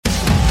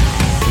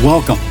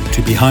Welcome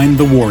to Behind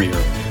the Warrior,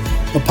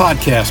 a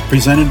podcast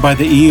presented by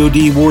the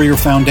EOD Warrior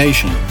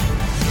Foundation.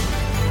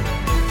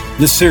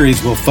 This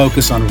series will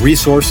focus on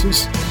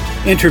resources,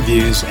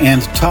 interviews,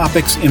 and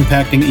topics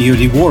impacting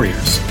EOD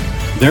warriors,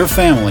 their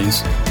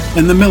families,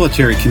 and the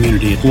military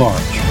community at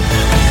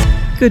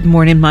large. Good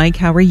morning, Mike.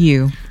 How are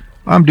you?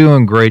 I'm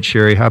doing great,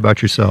 Sherry. How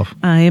about yourself?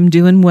 I am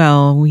doing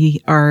well.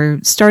 We are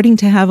starting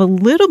to have a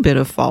little bit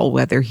of fall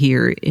weather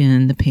here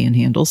in the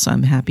Panhandle, so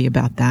I'm happy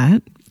about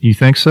that. You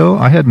think so?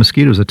 I had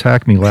mosquitoes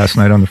attack me last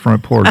night on the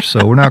front porch,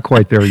 so we're not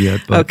quite there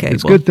yet, but okay,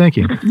 it's good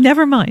thinking.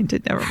 Never mind.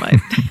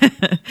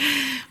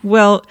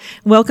 Well,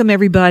 welcome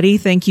everybody.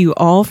 Thank you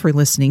all for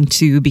listening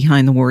to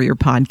Behind the Warrior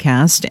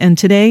podcast. And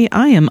today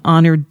I am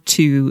honored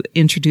to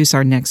introduce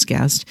our next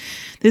guest.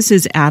 This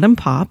is Adam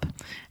Popp.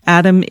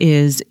 Adam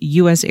is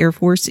U.S. Air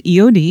Force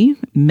EOD,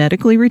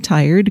 medically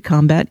retired,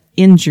 combat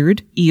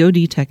injured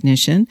EOD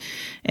technician,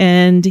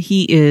 and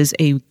he is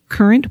a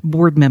current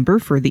board member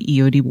for the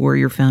EOD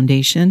Warrior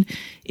Foundation,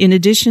 in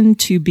addition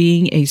to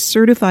being a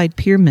certified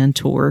peer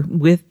mentor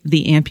with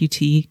the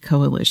Amputee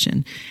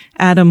Coalition.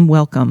 Adam,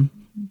 welcome.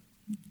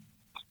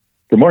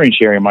 Good morning,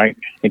 Sherry and Mike.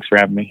 Thanks for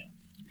having me.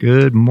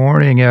 Good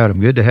morning, Adam.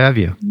 Good to have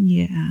you.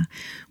 Yeah.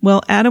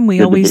 Well, Adam,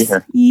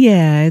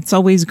 it's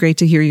always great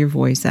to hear your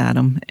voice,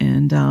 Adam.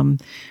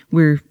 And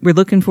we're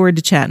looking forward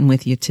to chatting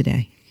with you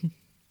today.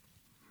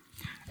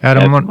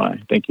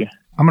 Adam, thank you.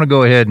 I'm going to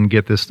go ahead and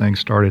get this thing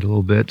started a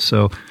little bit.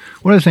 So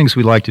one of the things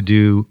we like to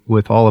do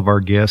with all of our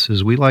guests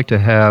is we like to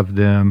have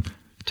them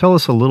tell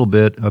us a little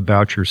bit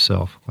about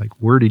yourself. Like,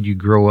 where did you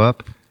grow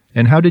up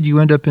and how did you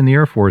end up in the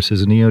Air Force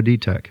as an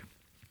EOD tech?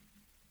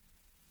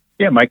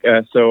 Yeah, Mike.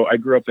 So I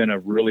grew up in a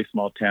really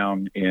small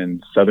town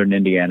in southern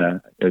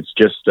Indiana. It's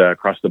just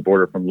across the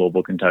border from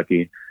Louisville,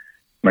 Kentucky.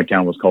 My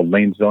town was called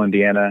Lanesville,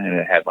 Indiana, and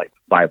it had like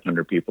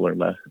 500 people or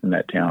less in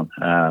that town.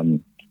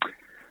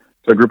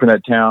 So I grew up in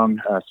that town,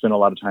 spent a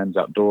lot of times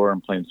outdoor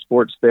and playing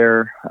sports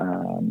there.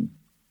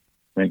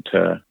 Went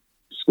to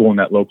school in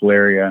that local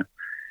area.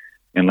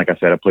 And like I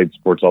said, I played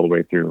sports all the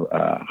way through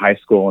high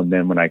school. And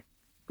then when I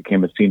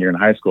became a senior in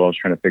high school, I was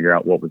trying to figure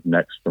out what was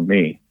next for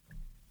me.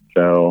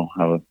 So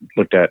I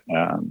looked at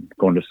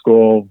going to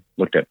school,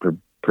 looked at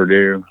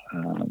Purdue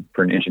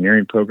for an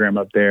engineering program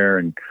up there,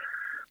 and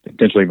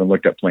potentially even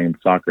looked at playing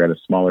soccer at a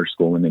smaller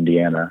school in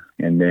Indiana.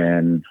 And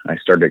then I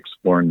started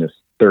exploring this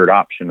third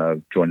option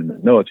of joining the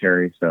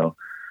military. So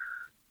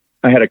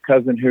I had a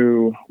cousin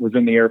who was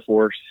in the Air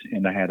Force,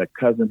 and I had a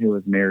cousin who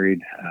was married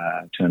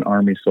to an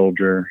Army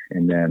soldier.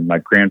 And then my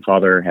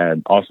grandfather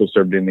had also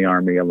served in the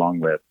Army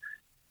along with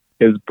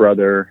his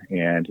brother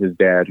and his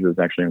dad, who was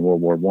actually in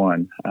World War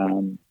I.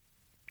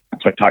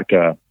 So I talked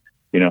to,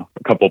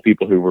 a couple of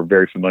people who were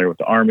very familiar with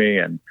the Army,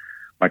 and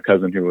my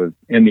cousin who was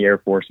in the Air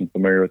Force and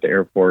familiar with the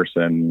Air Force,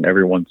 and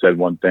everyone said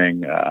one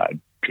thing,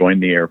 join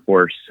the Air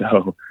Force.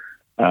 So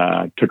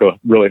took a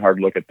really hard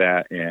look at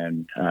that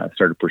and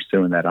started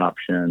pursuing that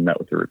option, met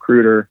with a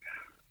recruiter.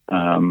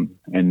 And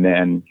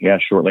then,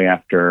 shortly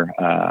after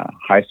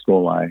high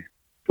school, I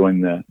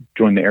joined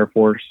the Air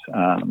Force. It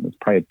was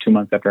probably 2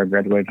 months after I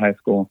graduated high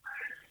school,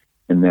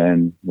 and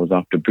then was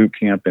off to boot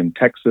camp in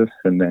Texas,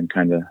 and then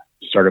kind of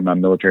started my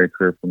military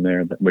career from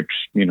there, which,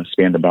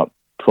 spanned about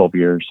 12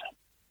 years.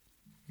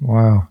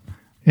 Wow.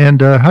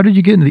 And how did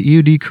you get into the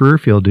EOD career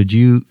field? Did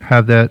you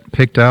have that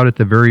picked out at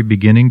the very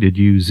beginning? Did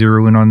you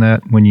zero in on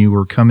that when you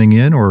were coming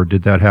in, or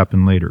did that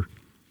happen later?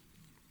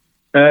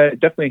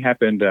 It definitely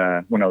happened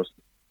when I was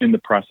in the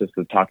process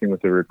of talking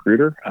with a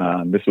recruiter.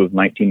 This was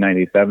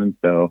 1997,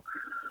 so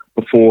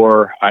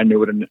before I knew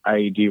what an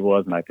IED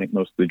was, and I think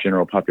most of the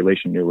general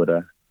population knew what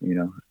a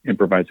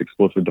improvised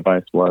explosive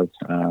device was.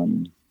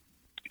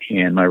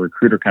 And my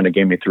recruiter kind of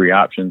gave me three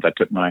options. I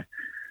took my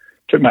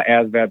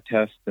ASVAB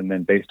test, and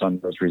then based on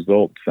those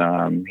results,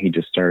 he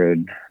just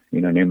started,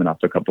 naming off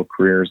a couple of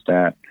careers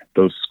that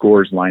those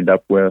scores lined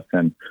up with.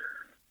 And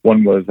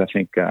one was, I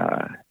think,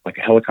 like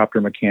a helicopter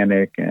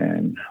mechanic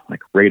and like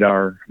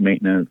radar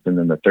maintenance. And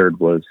then the third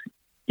was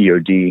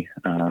EOD,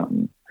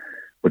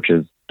 which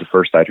is the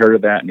first I'd heard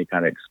of that. And he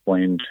kind of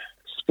explained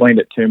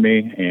it to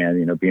me.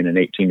 And, being an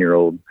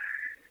 18-year-old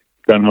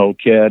gun-ho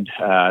kid,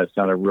 it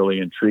sounded really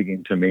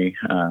intriguing to me,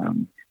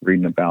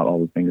 reading about all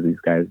the things these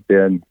guys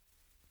did.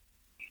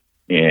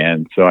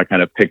 And so I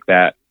kind of picked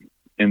that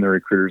in the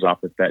recruiter's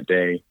office that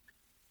day,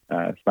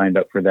 signed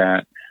up for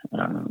that,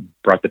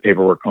 brought the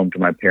paperwork home to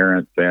my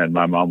parents, and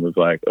my mom was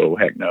like, "Oh,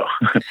 heck no."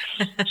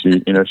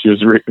 She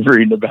was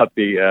reading about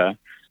the,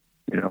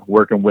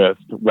 working with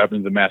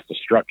weapons of mass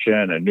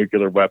destruction and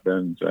nuclear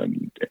weapons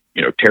and,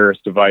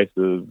 terrorist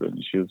devices.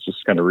 And she was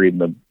just kind of reading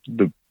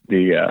the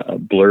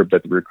blurb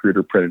that the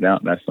recruiter printed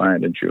out, and I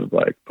signed, and she was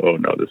like, "Oh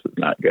no, this is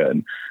not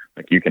good.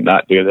 Like, you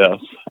cannot do this."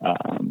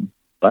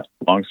 But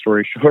long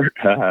story short,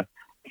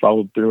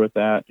 followed through with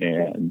that,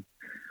 and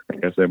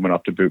like I said, went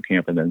off to boot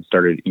camp and then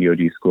started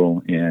EOD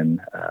school in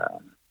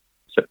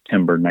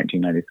September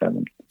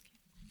 1997.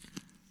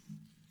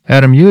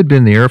 Adam, you had been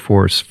in the Air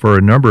Force for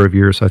a number of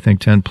years, I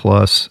think 10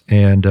 plus,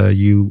 and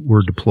you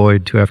were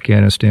deployed to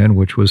Afghanistan,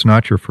 which was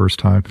not your first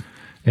time.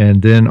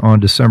 And then on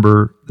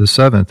December the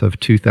 7th of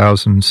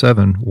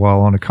 2007,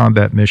 while on a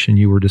combat mission,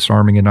 you were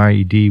disarming an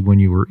IED when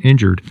you were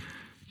injured.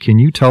 Can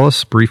you tell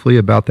us briefly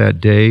about that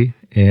day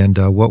and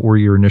what were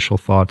your initial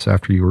thoughts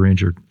after you were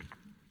injured?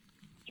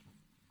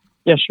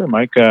 Yeah, sure,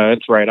 Mike.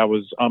 That's right. I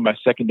was on my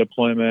second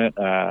deployment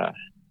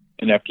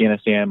in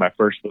Afghanistan. My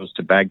first was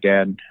to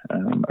Baghdad,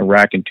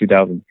 Iraq in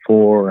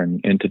 2004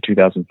 and into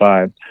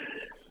 2005.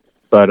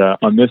 But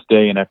on this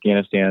day in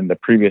Afghanistan, the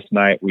previous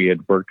night, we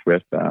had worked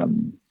with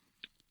an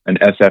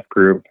SF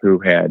group who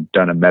had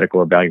done a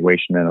medical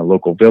evaluation in a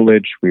local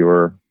village.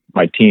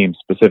 My team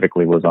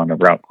specifically was on a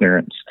route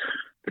clearance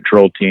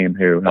patrol team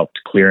who helped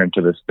clear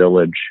into this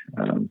village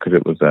because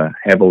it was a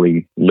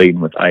heavily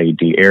laden with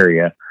IED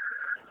area.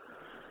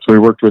 So we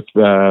worked with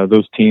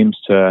those teams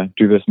to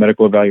do this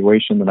medical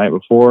evaluation the night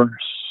before,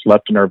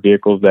 slept in our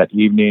vehicles that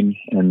evening,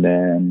 and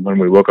then when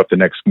we woke up the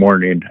next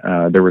morning,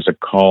 there was a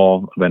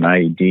call of an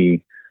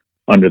IED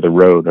under the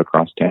road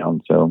across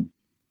town. So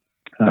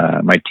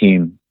my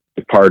team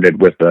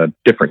departed with a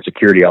different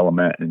security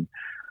element and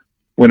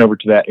went over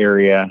to that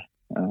area,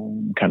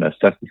 kind of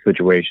assessed the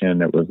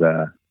situation. It was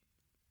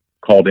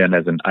called in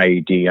as an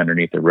IED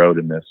underneath the road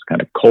in this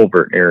kind of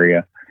culvert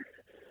area.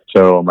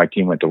 So my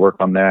team went to work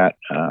on that,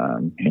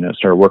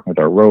 started working with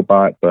our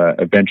robot,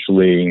 but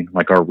eventually,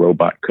 our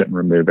robot couldn't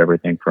remove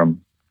everything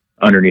from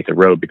underneath the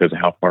road because of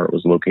how far it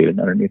was located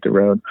underneath the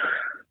road.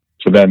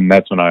 So then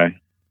that's when I,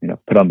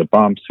 put on the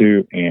bomb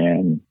suit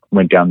and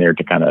went down there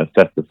to kind of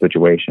assess the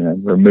situation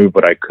and remove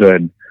what I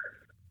could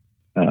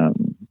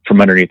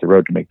from underneath the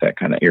road to make that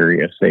kind of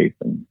area safe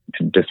and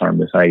disarm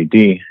this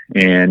IED.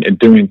 And in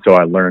doing so,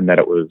 I learned that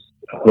it was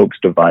a hoax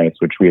device,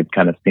 which we had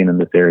kind of seen in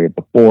this area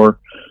before.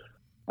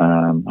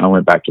 I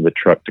went back to the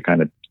truck to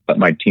kind of let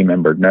my team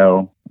member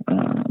know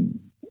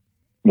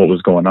what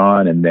was going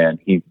on, and then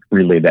he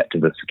relayed that to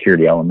the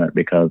security element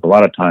because a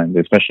lot of times,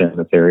 especially in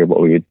this area,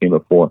 what we had seen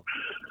before,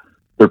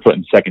 they're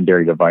putting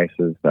secondary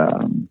devices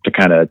to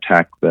kind of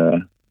attack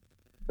the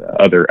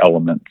other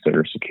elements that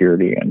are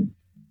security, and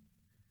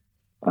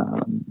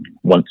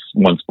once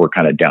we're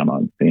kind of down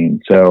on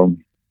scene. So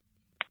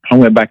I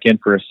went back in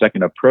for a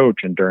second approach,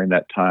 and during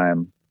that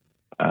time,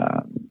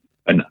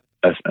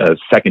 a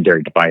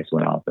secondary device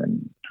went off,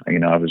 and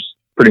I was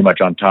pretty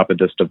much on top of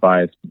this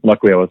device.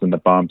 Luckily, I was in the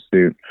bomb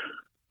suit,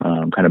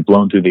 kind of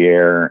blown through the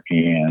air,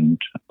 and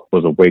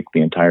was awake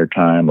the entire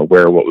time,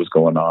 aware of what was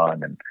going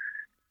on, and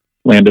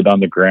landed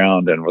on the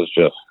ground and was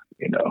just,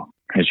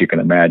 as you can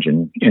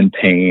imagine, in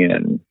pain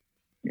and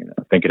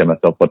thinking to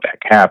myself, what the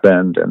heck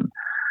happened? And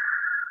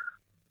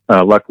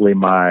luckily,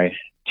 my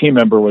team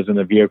member was in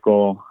the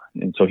vehicle.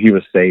 And so he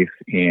was safe,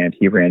 and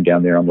he ran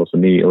down there almost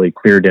immediately,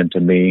 cleared into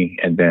me,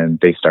 and then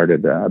they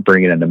started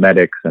bringing in the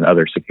medics and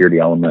other security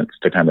elements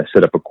to kind of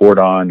set up a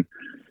cordon,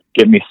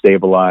 get me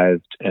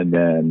stabilized, and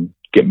then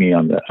get me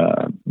on the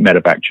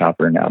medevac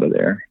chopper and out of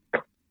there.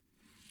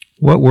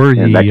 What were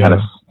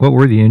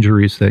the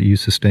injuries that you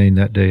sustained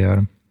that day,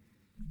 Adam?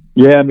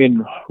 Yeah,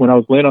 when I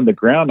was laying on the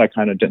ground, I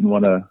kind of didn't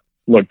want to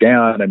look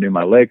down. I knew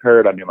my leg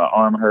hurt. I knew my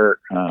arm hurt.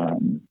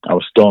 I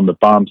was still in the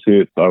bomb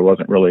suit, so I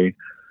wasn't really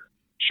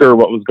sure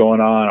what was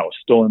going on. I was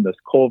still in this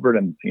culvert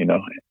and,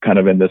 kind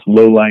of in this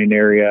low-lying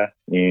area,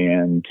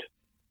 and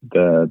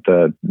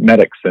the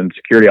medics and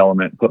security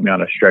element put me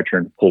on a stretcher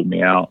and pulled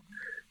me out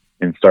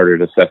and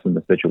started assessing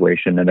the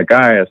situation. And a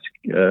guy,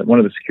 one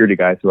of the security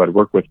guys who I'd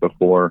worked with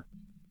before,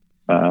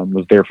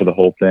 was there for the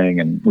whole thing,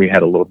 and we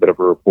had a little bit of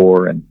a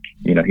rapport, and,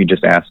 he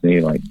just asked me,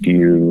 do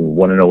you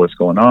want to know what's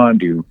going on?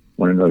 Do you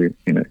want to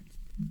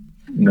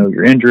know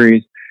your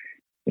injuries?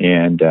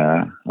 And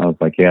I was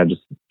like, yeah,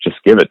 just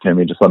give it to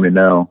me. Just let me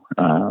know.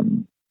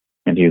 And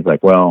he was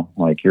like, well,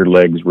 your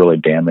leg's really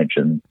damaged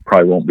and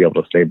probably won't be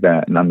able to save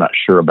that. And I'm not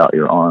sure about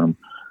your arm.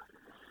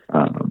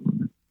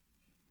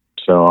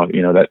 So,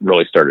 that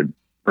really started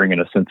bringing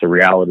a sense of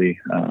reality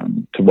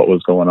to what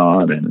was going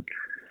on. And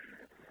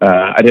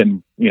I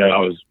didn't, I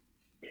was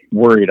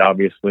worried,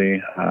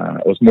 obviously.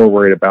 I was more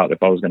worried about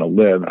if I was going to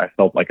live. I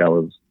felt like I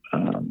was,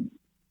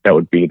 that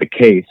would be the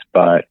case,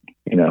 but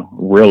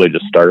really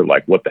just started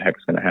what the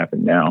heck's going to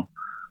happen now?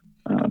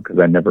 Because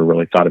I never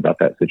really thought about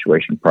that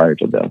situation prior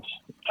to this.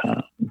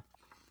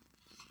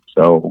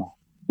 So,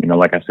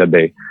 like I said,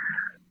 they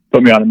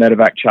put me on a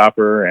medevac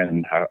chopper,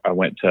 and I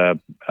went to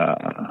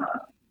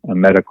a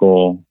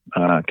medical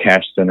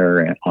cash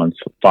center on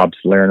Fob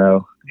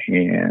Salerno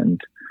and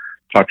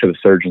talked to the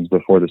surgeons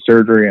before the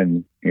surgery,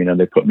 and,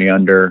 they put me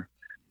under,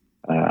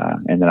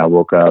 and then I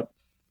woke up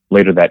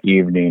later that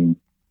evening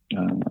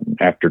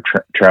after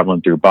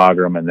traveling through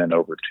Bagram and then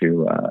over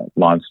to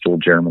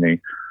Landstuhl, Germany.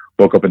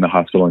 Woke up in the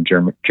hospital in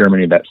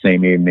Germany that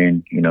same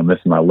evening,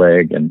 missing my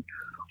leg and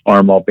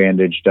arm all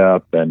bandaged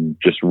up and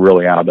just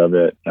really out of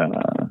it,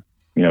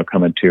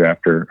 coming to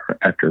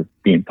after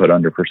being put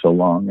under for so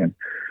long, and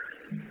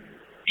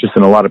just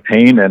in a lot of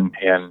pain and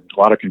a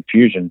lot of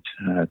confusion,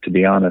 to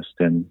be honest,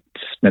 and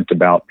spent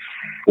about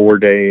 4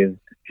 days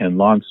in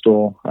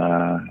Landstuhl.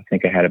 I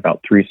think I had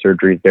about 3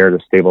 surgeries there to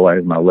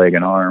stabilize my leg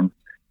and arm.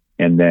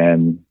 And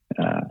then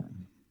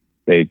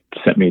they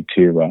sent me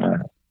to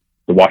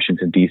the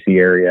Washington, D.C.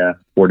 area.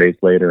 4 days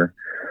later,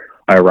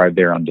 I arrived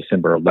there on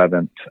December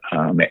 11th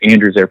at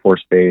Andrews Air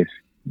Force Base,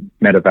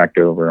 medevaced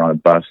over on a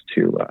bus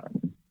to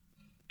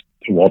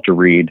Walter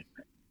Reed.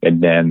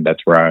 And then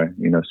that's where I,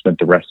 spent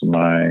the rest of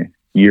my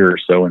year or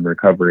so in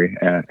recovery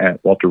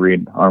at Walter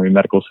Reed Army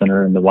Medical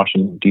Center in the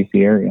Washington, D.C.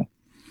 area.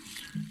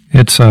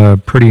 It's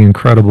pretty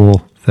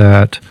incredible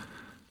that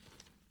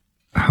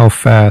how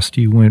fast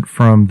you went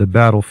from the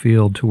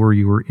battlefield to where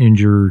you were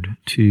injured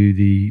to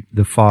the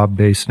FOB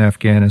base in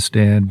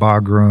Afghanistan,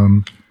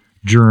 Bagram,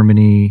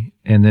 Germany,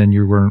 and then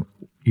you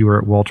were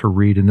at Walter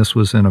Reed, and this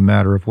was in a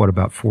matter of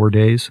about 4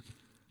 days?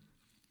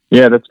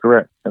 Yeah, that's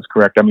correct.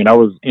 I mean, I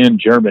was in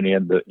Germany,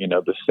 and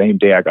the same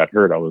day I got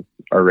hurt, I was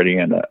already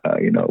in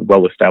a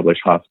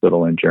well-established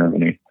hospital in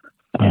Germany.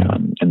 Yeah.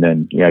 And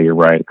then, you're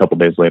right. A couple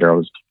of days later, I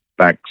was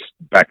back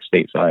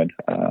stateside,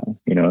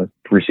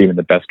 receiving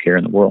the best care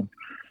in the world.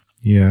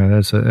 Yeah,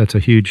 that's a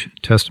huge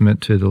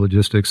testament to the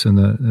logistics and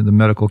the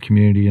medical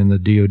community and the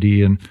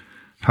DoD and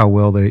how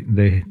well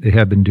they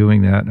have been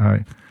doing that.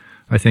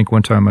 I think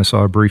one time I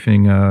saw a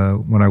briefing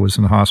when I was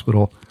in the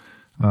hospital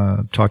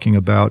talking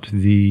about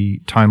the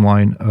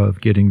timeline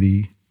of getting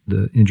the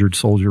injured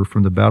soldier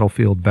from the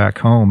battlefield back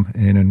home,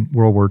 and in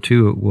World War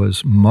II it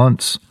was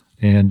months,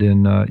 and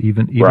in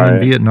even right. in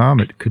Vietnam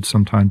it could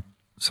sometimes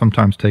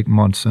take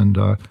months, and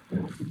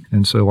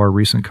so our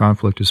recent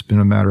conflict has been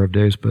a matter of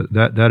days. But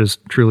that is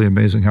truly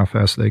amazing how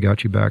fast they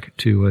got you back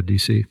to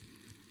DC.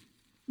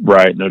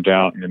 Right, no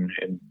doubt, and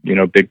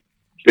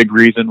big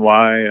reason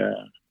why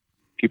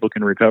people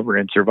can recover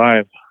and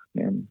survive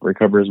and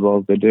recover as well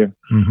as they do.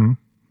 Mm-hmm.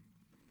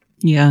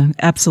 Yeah,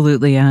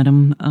 absolutely,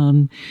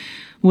 Adam.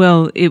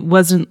 Well, it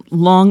wasn't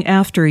long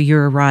after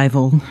your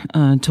arrival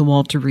to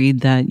Walter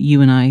Reed that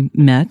you and I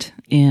met,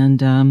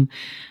 and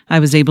I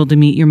was able to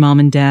meet your mom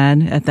and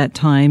dad at that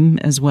time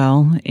as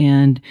well.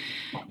 And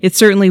it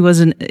certainly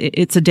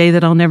it's a day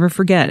that I'll never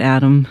forget,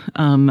 Adam.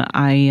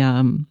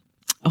 I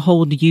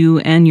hold you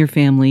and your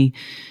family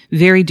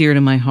very dear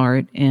to my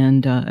heart,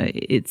 and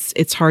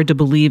it's hard to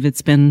believe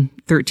it's been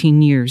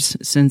 13 years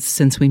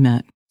since we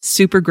met.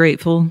 Super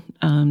grateful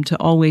to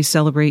always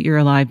celebrate your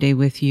Alive Day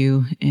with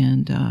you,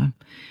 and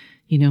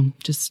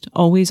just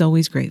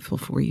always grateful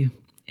for you.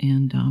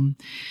 And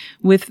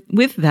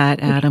with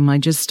that, Adam, I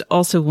just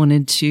also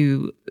wanted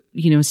to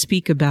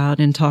speak about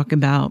and talk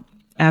about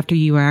after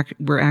you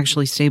were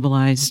actually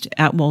stabilized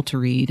at Walter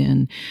Reed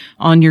and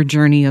on your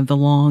journey of the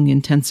long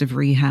intensive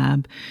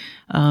rehab.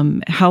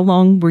 How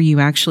long were you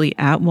actually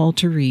at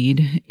Walter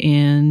Reed?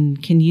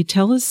 And can you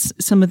tell us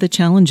some of the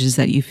challenges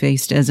that you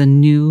faced as a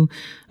new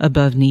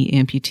above knee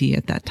amputee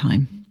at that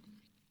time?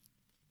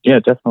 Yeah,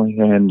 definitely.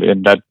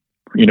 And that,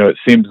 it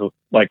seems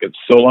like it's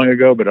so long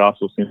ago, but it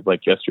also seems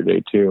like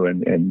yesterday too.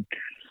 And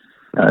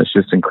it's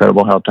just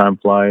incredible how time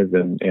flies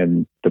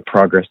and the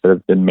progress that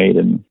has been made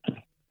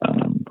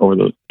over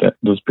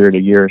those period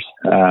of years.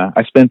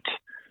 I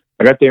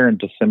got there in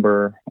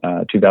December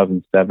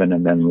 2007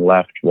 and then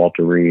left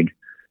Walter Reed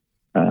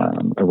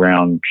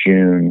around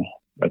June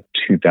of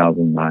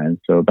 2009,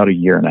 so about a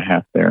year and a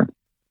half there.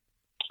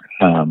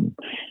 And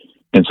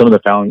some of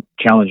the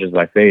challenges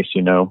I faced,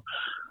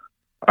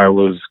 I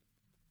was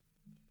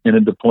in a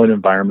deployed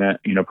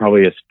environment,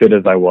 probably as fit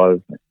as I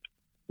was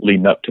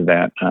leading up to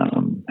that,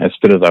 as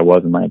fit as I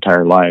was in my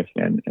entire life,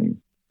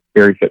 and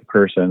very fit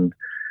person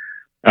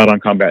out on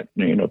combat,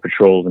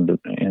 patrols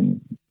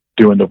and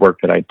doing the work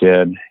that I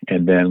did.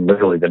 And then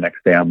literally the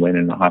next day I'm laying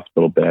in a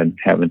hospital bed,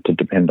 having to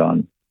depend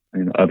on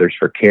others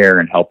for care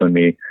and helping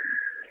me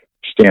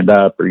stand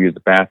up or use the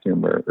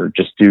bathroom or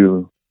just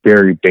do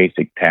very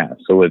basic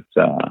tasks. So it's,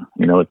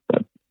 it's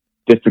a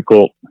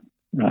difficult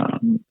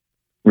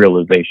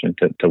realization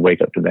to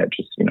wake up to that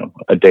just,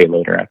 a day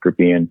later after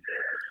being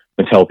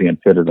as healthy and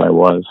fit as I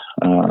was.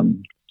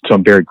 So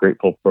I'm very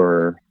grateful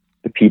for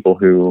the people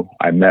who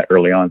I met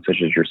early on,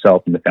 such as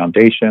yourself and the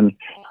foundation.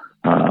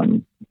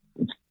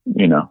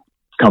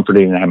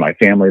 Comforting to have my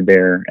family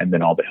there, and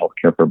then all the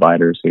healthcare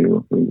providers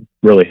who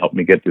really helped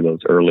me get through those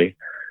early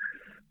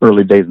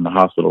days in the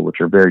hospital, which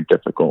are very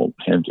difficult.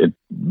 And it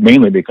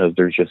mainly because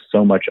there's just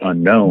so much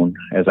unknown,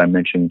 as I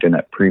mentioned in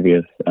that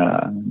previous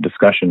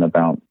discussion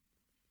about,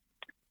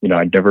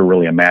 I never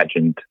really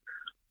imagined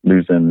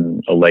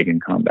losing a leg in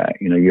combat.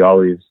 You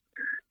always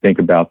think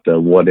about the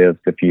what if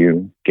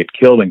you get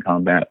killed in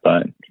combat,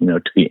 but,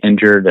 to be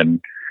injured and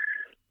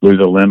lose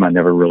a limb, I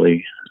never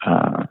really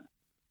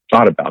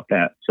thought about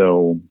that.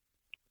 So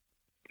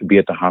to be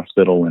at the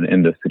hospital and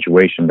in this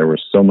situation, there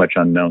was so much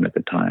unknown at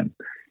the time.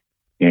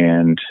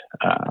 And,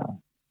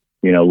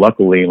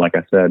 luckily, like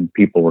I said,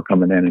 people were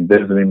coming in and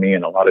visiting me,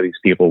 and a lot of these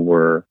people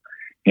were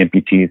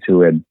amputees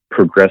who had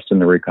progressed in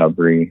the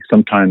recovery,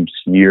 sometimes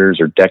years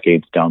or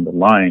decades down the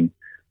line,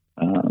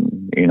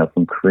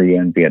 from Korea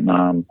and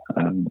Vietnam,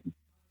 and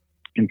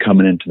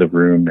coming into the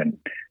room and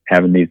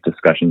having these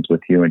discussions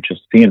with you and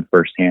just seeing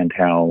firsthand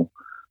how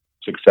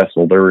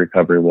successful their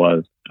recovery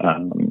was.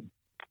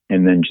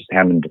 And then just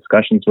having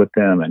discussions with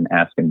them and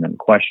asking them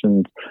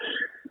questions.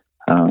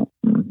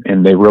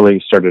 And they really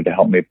started to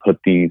help me put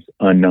these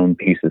unknown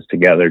pieces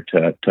together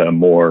to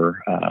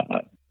more,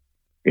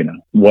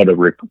 what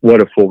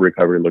a full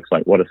recovery looks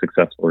like, what a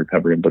successful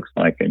recovery looks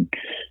like. And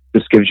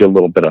this gives you a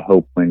little bit of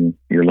hope when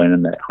you're laying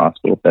in that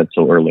hospital bed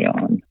so early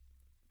on.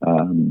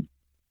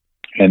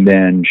 And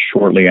then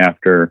shortly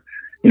after,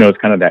 it's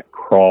kind of that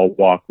crawl,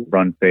 walk,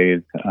 run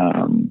phase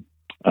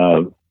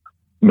of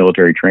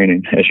military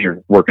training as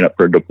you're working up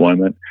for a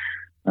deployment.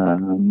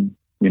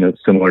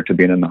 Similar to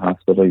being in the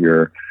hospital,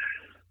 you're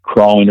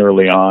crawling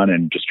early on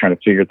and just trying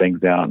to figure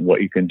things out and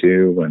what you can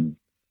do. And,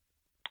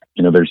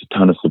 there's a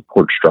ton of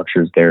support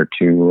structures there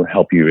to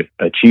help you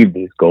achieve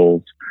these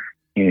goals.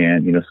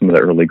 And, some of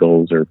the early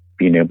goals are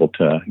being able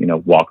to,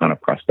 walk on a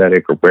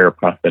prosthetic or wear a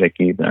prosthetic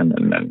even.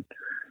 And then,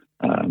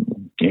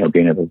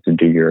 being able to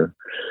do your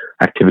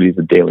activities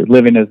of daily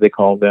living, as they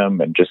call them,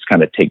 and just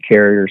kind of take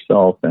care of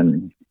yourself.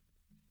 And,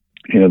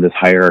 this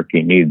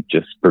hierarchy need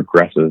just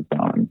progresses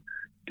on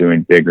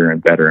doing bigger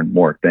and better and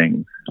more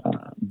things.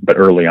 But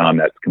early on,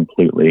 that's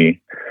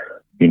completely,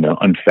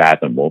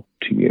 unfathomable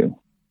to you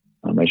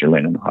as you're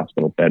laying in the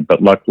hospital bed.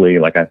 But luckily,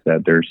 like I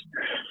said, there's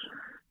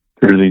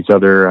these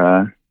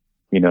other,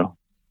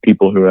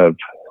 people who have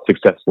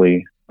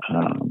successfully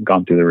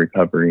gone through the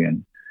recovery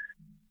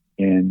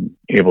and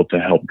able to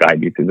help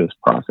guide you through this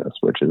process,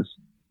 which is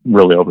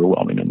really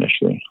overwhelming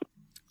initially.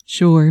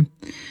 Sure.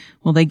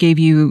 Well, they gave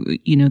you,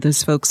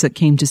 those folks that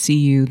came to see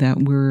you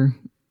that were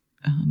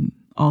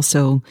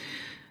also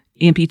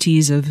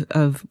amputees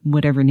of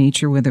whatever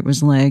nature, whether it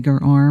was leg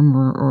or arm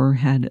or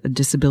had a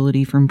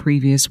disability from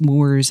previous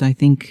wars, I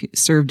think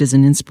served as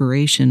an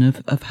inspiration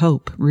of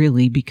hope,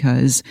 really,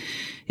 because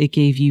it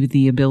gave you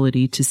the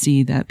ability to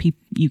see that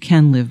you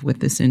can live with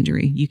this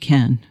injury. You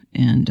can.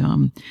 And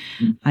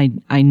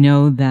I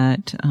know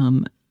that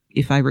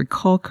if I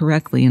recall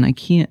correctly, and I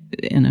can't,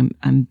 and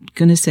I'm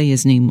going to say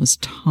his name was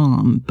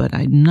Tom, but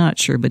I'm not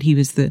sure, but he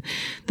was the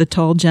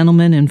tall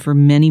gentleman. And for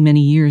many,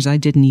 many years, I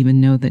didn't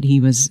even know that he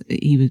was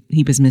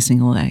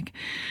missing a leg.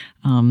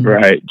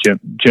 Right. Jim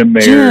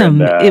Mayer.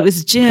 Jim. It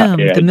was Jim,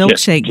 the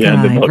milkshake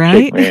guy, the milkshake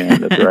right?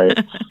 Man, that's right.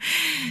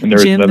 And there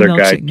was Jim, another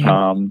guy,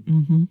 Tom,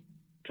 mm-hmm.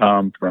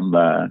 Tom from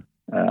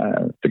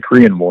the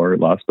Korean War, who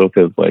lost both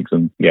his legs.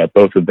 And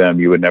both of them,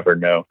 you would never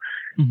know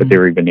that they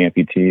were even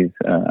amputees,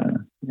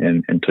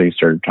 and until you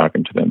started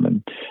talking to them.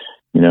 And,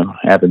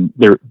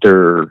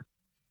 they're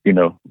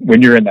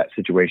when you're in that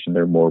situation,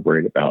 they're more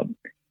worried about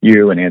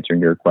you and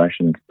answering your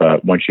questions.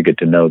 But once you get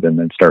to know them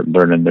and start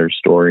learning their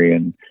story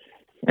and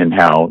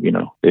how,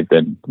 they've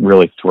been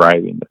really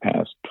thriving the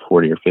past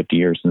 40 or 50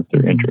 years since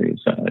their injuries,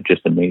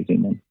 just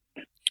amazing. And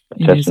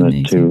a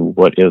testament to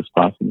what is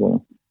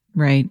possible.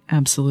 Right.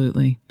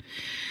 Absolutely.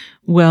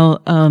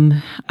 Well,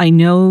 I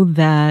know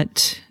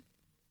that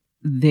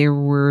there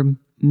were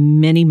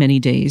many, many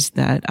days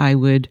that I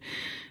would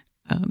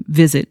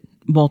visit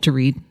Walter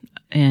Reed,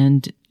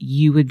 and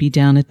you would be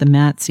down at the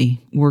MATSE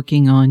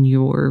working on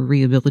your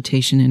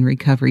rehabilitation and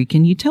recovery.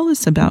 Can you tell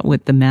us about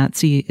what the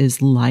MATSE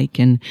is like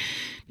and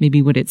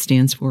maybe what it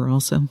stands for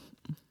also?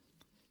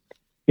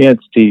 Yeah,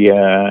 it's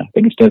I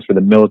think it stands for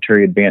the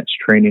Military Advanced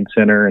Training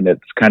Center, and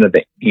it's kind of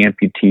the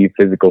amputee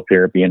physical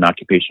therapy and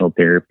occupational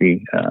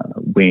therapy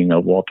wing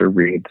of Walter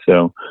Reed.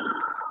 So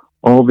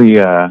all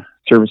the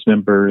service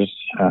members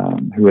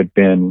who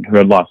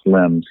had lost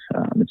limbs,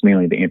 it's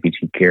mainly the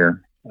amputee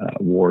care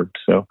ward.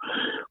 So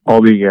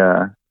all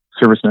the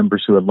service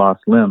members who had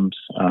lost limbs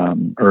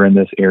are in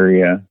this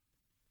area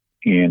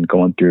and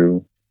going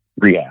through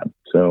rehab.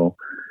 So,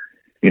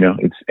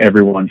 it's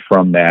everyone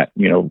from that,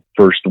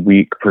 first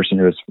week person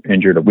who was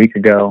injured a week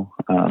ago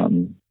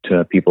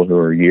to people who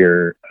are a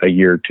year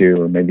or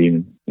two, or maybe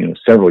even,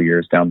 several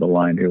years down the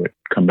line who would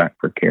come back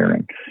for care.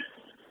 And,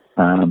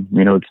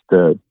 it's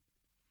the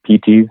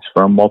PTs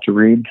from Walter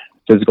Reed,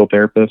 physical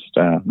therapist,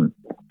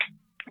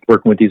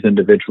 working with these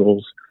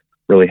individuals,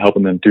 really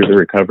helping them through the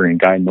recovery and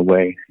guiding the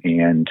way.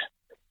 And,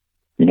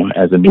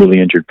 as a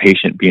newly injured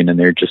patient, being in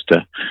there just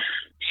to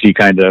see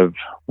kind of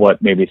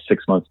what maybe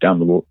 6 months down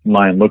the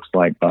line looks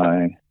like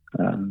by,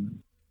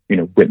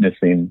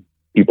 witnessing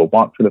people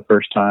walk for the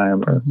first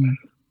time or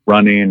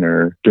running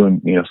or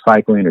doing,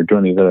 cycling or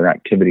doing these other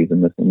activities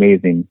in this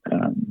amazing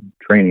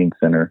training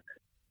center.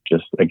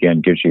 Just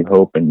again gives you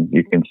hope, and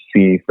you can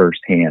see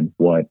firsthand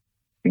what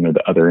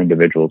the other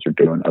individuals are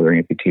doing, other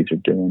amputees are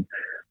doing,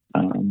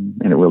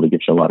 and it really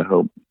gives you a lot of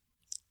hope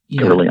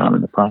early on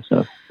in the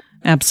process.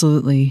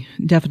 Absolutely,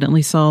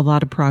 definitely saw a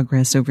lot of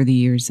progress over the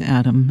years,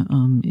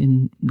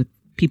 Adam, with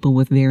people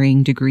with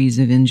varying degrees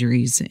of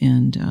injuries,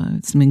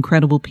 and some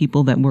incredible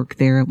people that work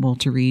there at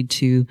Walter Reed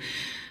to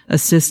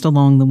assist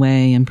along the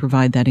way and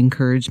provide that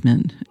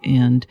encouragement.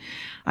 And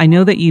I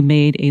know that you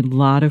made a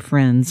lot of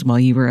friends while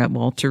you were at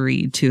Walter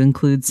Reed, to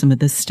include some of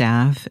the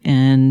staff.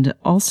 And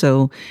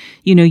also,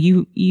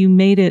 you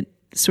made it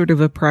sort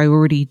of a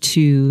priority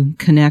to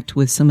connect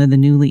with some of the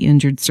newly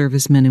injured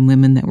servicemen and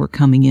women that were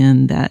coming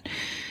in that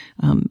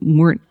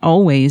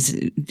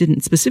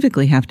didn't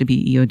specifically have to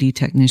be EOD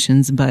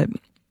technicians, but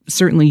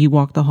certainly you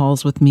walked the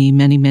halls with me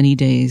many, many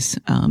days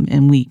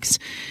and weeks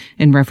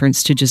in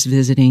reference to just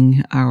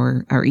visiting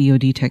our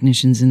EOD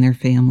technicians and their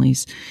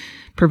families,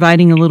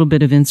 providing a little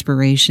bit of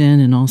inspiration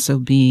and also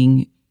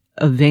being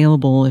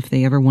available if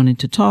they ever wanted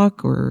to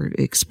talk or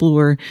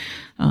explore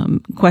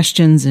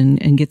questions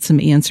and get some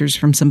answers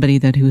from somebody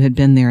who had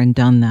been there and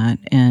done that.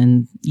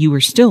 And you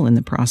were still in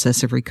the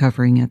process of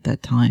recovering at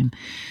that time.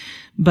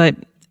 But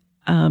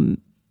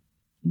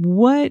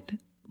what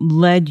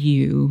led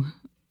you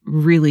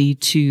really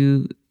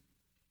to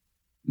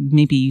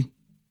maybe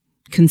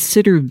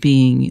consider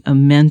being a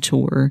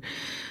mentor,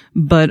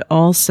 but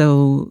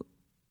also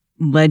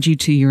led you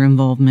to your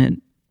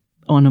involvement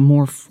on a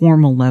more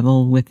formal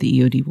level with the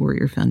EOD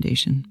Warrior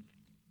Foundation?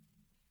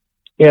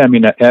 Yeah, I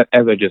mean, as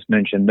I just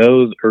mentioned,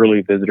 those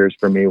early visitors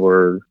for me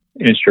were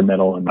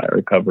instrumental in my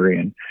recovery.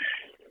 And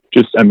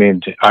just, I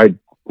mean, I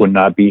would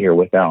not be here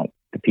without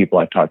the people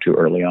I talked to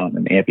early on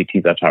and the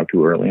amputees I talked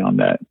to early on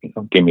that, you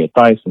know, gave me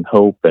advice and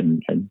hope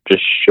and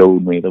just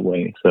showed me the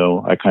way.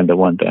 So I kind of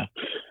wanted to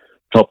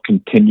help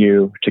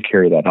continue to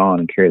carry that on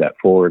and carry that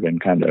forward and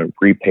kind of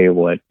repay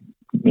what,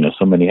 you know,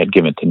 so many had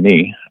given to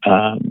me.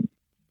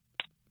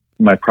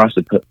 My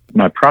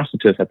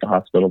prosthetist at the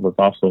hospital was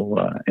also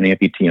an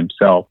amputee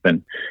himself,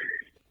 and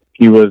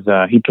he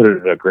put it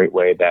in a great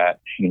way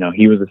that, you know,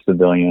 he was a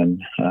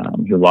civilian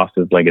who lost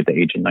his leg at the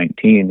age of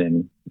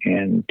 19,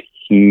 and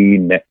he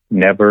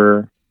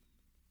never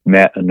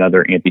met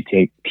another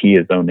amputee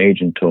his own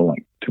age until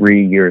like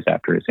 3 years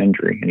after his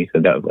injury, and he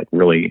said that was like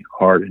really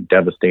hard and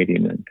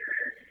devastating,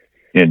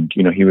 and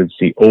you know, he would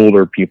see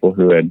older people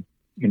who had,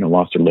 you know,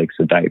 lost their legs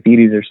to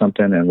diabetes or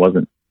something and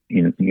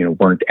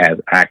weren't as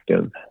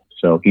active.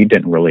 So he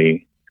didn't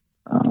really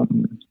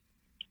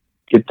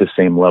get the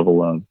same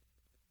level of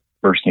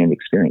firsthand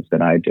experience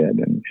that I did,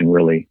 and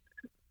really,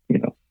 you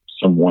know,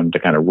 someone to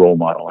kind of role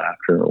model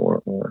after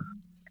or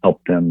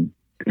help them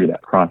through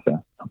that process,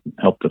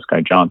 help this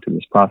guy John through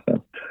this process.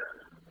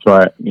 So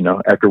I, you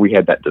know, after we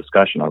had that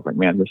discussion, I was like,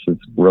 man, this is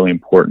really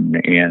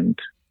important. And,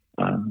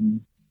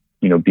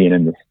 you know, being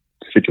in this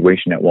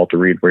situation at Walter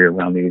Reed where you're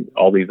around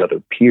all these other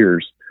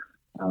peers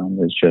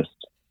is just,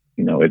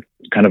 you know, it's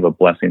kind of a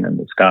blessing in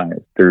disguise.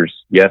 There's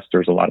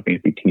a lot of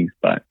amputees,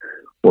 but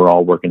we're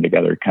all working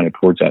together kind of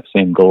towards that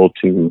same goal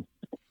to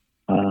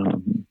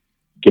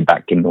get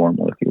back to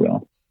normal, if you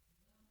will.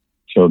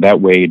 So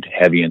that weighed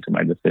heavy into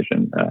my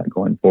decision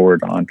going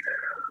forward on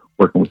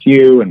working with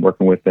you and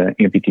working with the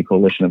Amputee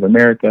Coalition of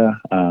America,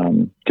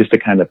 just to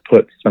kind of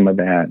put some of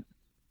that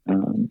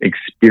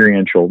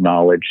experiential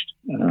knowledge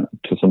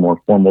to some more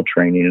formal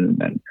training, and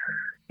then,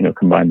 you know,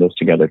 combine those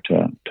together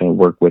to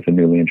work with the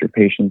newly injured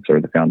patients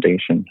or the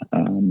foundation,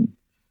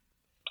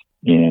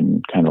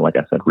 in kind of, like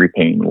I said,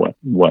 repaying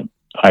what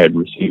I had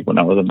received when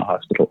I was in the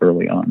hospital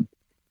early on.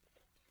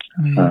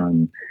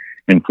 Mm-hmm.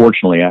 And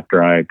fortunately,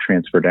 after I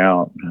transitioned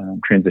out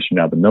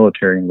of the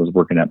military and was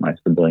working at my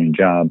civilian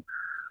job,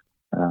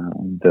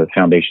 the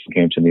foundation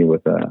came to me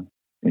with a,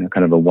 you know,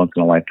 kind of a once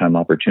in a lifetime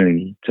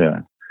opportunity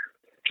to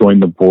join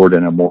the board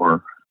in a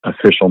more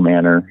official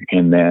manner.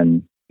 And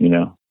then, you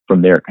know,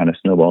 from there, it kind of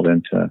snowballed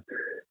into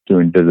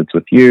doing visits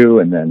with you,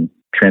 and then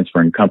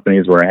transferring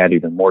companies where I had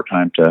even more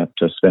time to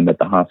spend at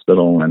the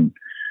hospital, and,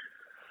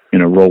 you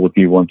know, roll with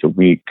you once a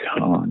week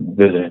on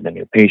visiting the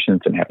new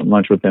patients and having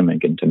lunch with them and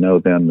getting to know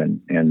them,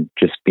 and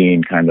just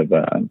being kind of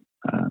a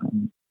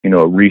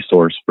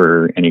resource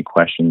for any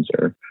questions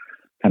or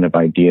kind of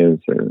ideas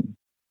or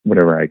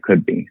whatever I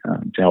could be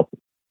to help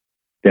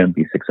them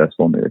be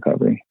successful in their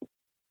recovery.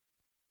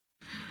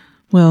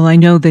 Well, I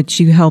know that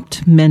you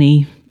helped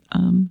many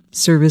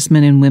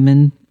servicemen and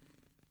women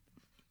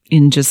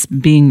in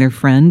just being their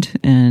friend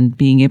and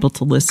being able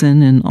to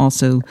listen and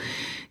also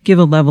give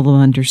a level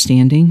of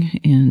understanding.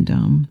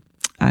 And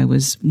I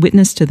was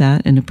witness to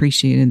that and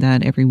appreciated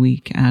that every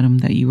week, Adam,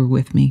 that you were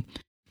with me.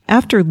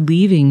 After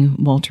leaving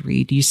Walter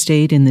Reed, you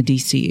stayed in the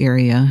D.C.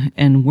 area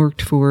and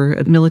worked for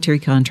a military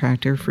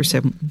contractor for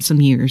some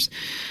years.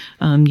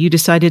 You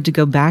decided to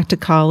go back to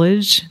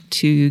college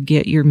to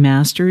get your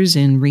master's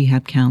in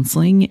rehab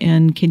counseling.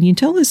 And can you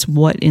tell us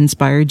what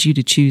inspired you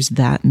to choose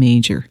that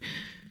major?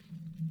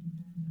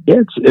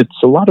 Yeah, it's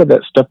a lot of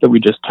that stuff that we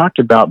just talked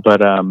about,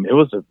 but it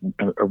was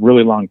a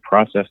really long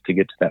process to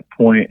get to that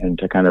point and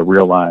to kind of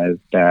realize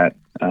that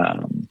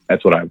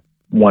that's what I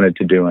wanted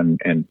to do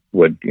and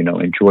would, you know,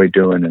 enjoy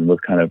doing, and was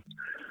kind of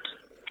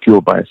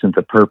fueled by a sense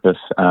of purpose.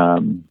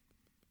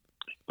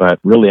 But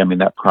really, I mean,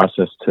 that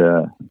process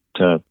to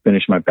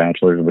finish my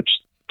bachelor's, which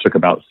took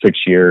about 6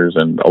 years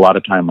and a lot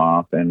of time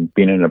off, and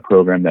being in a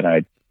program that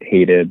I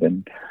hated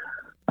and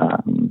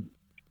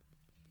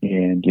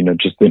you know,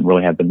 just didn't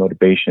really have the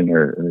motivation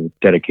or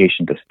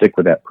dedication to stick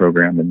with that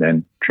program, and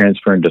then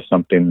transfer into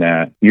something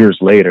that years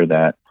later,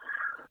 that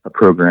a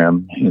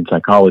program in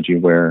psychology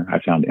where I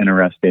found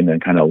interesting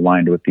and kind of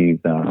aligned with these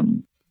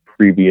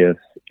previous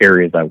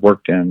areas I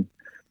worked in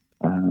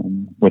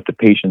with the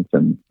patients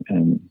and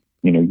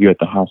you know, you at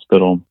the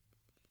hospital.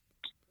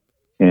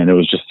 And it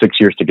was just 6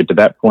 years to get to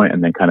that point,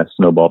 and then kind of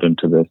snowballed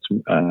into this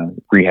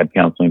rehab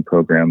counseling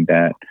program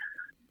that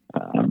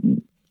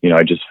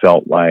I just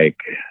felt like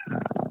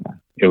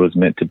it was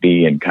meant to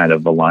be, and kind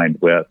of aligned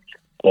with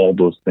all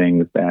those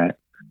things that,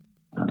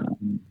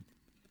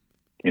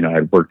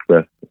 I'd worked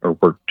with or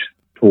worked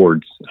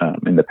towards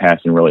in the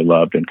past and really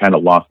loved, and kind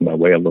of lost my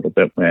way a little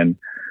bit when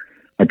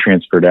I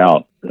transferred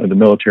out of the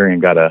military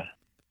and got a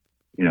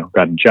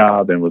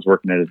job and was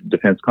working as a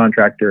defense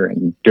contractor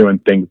and doing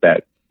things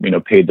that,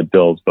 paid the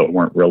bills, but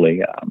weren't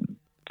really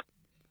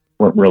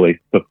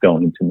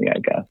fulfilling to me, I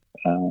guess.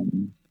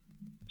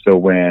 So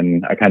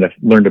when I kind of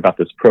learned about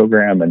this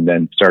program and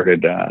then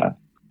started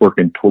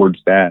working towards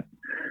that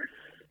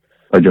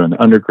by doing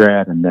the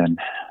undergrad and then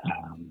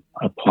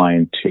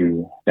applying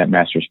to that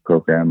master's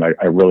program,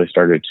 I really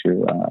started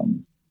to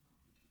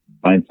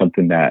find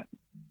something that,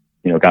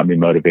 got me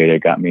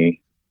motivated, got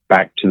me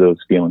back to those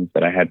feelings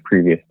that I had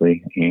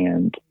previously,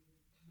 and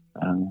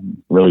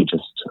really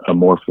just a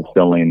more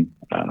fulfilling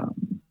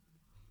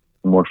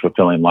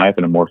life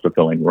and a more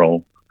fulfilling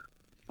role.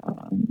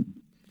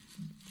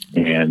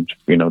 And,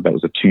 that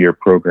was a 2-year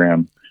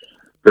program,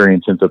 very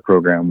intensive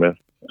program with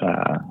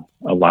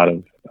a lot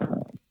of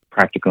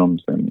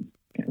practicums and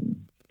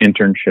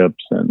internships,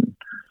 and,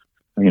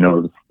 it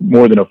was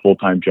more than a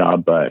full-time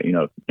job, but,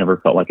 never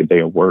felt like a day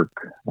of work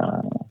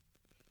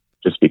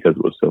just because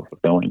it was so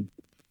fulfilling.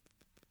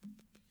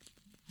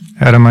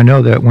 Adam, I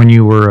know that when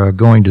you were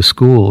going to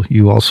school,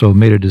 you also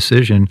made a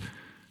decision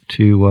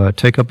to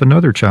take up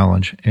another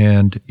challenge,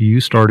 and you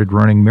started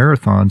running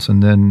marathons,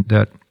 and then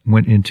that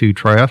went into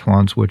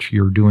triathlons, which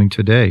you're doing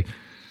today.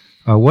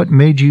 What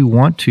made you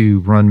want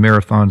to run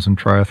marathons and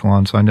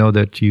triathlons? I know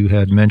that you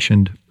had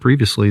mentioned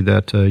previously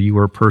that you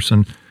were a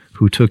person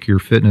who took your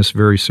fitness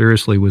very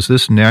seriously. Was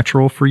this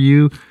natural for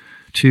you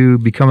to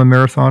become a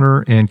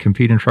marathoner and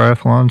compete in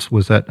triathlons?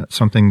 Was that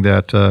something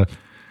that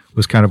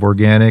was kind of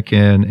organic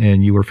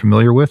and you were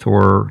familiar with,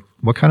 or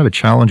what kind of a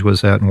challenge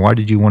was that, and why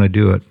did you want to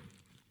do it?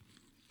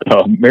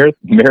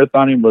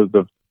 Marathoning was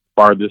the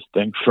farthest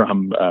thing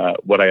from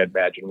what I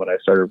imagined when I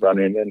started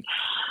running. And,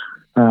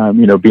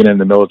 being in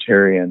the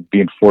military and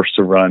being forced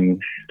to run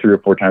 3 or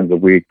 4 times a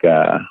week,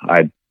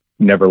 I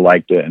never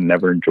liked it and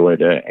never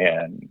enjoyed it.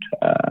 And,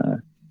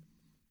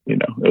 it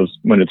was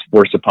when it's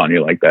forced upon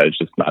you like that, it's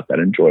just not that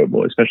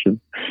enjoyable, especially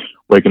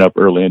waking up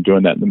early and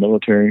doing that in the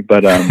military.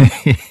 But,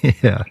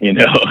 yeah,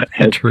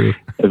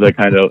 as I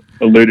kind of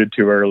alluded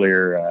to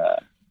earlier,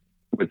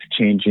 with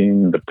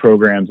changing the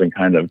programs and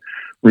kind of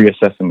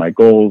reassessing my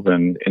goals,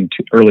 and in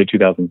early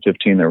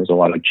 2015, there was a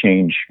lot of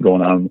change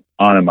going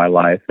on in my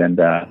life. And,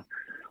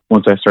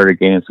 once I started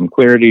gaining some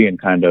clarity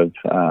and kind of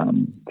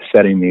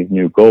setting these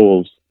new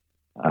goals,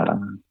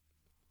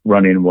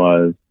 running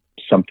was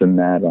something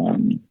that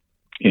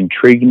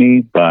intrigued me.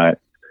 But,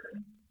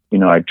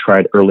 I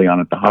tried early on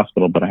at the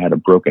hospital, but I had a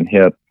broken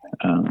hip.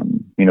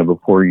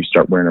 Before you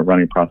start wearing a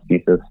running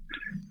prosthesis,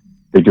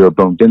 they do a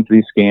bone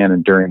density scan.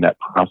 And during that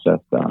process,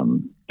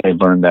 I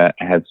learned that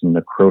I had some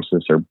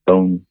necrosis, or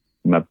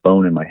my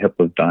bone in my hip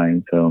was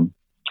dying. So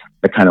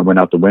I kind of went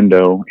out the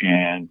window,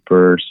 and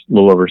for a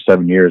little over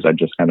 7 years, I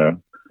just kind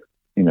of,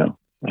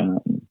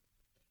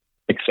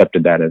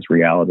 accepted that as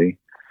reality.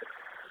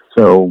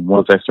 So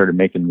once I started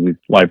making these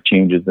life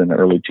changes in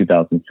early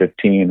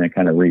 2015 and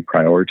kind of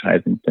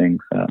reprioritizing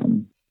things, I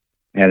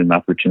had an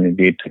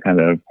opportunity to kind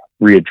of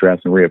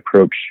readdress and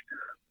reapproach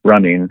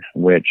running,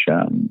 which,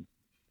 I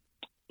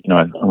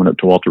went up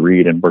to Walter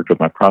Reed and worked with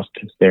my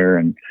prosthetist there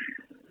and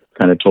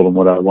kind of told him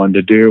what I wanted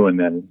to do. And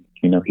then,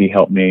 he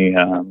helped me,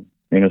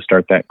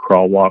 start that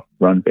crawl, walk,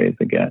 run phase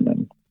again.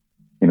 And,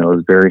 it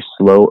was very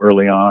slow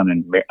early on,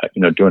 and,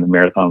 doing a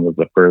marathon was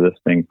the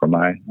furthest thing from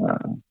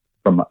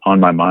on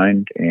my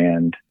mind.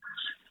 And,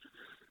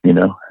 it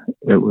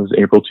was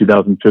April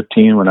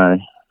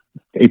 2015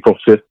 April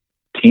 15th,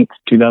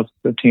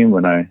 2015,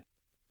 when I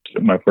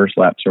took my first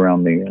laps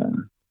around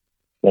the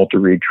Walter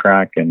Reed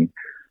track. And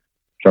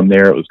from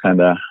there, it was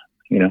kind of,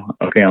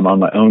 okay, I'm on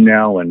my own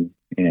now, and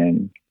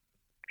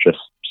just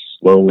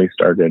slowly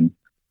started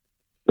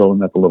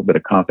building up a little bit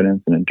of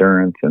confidence and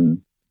endurance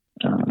and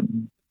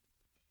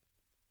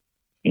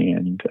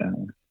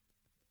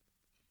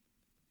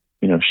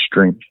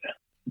strength.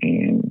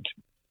 And,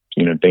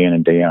 day in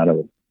and day out, I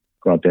would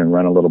go out there and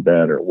run a little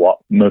bit, or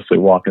mostly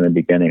walk in the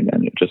beginning.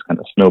 And it just kind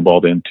of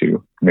snowballed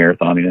into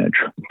marathoning and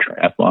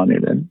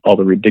triathloning and all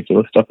the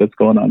ridiculous stuff that's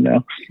going on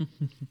now.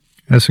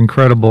 That's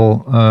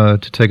incredible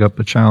to take up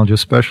a challenge,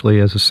 especially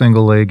as a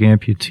single leg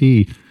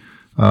amputee.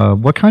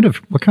 What kind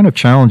of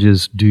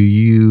challenges do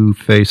you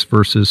face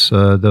versus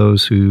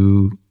those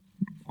who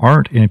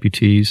aren't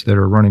amputees that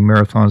are running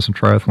marathons and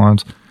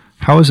triathlons?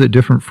 How is it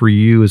different for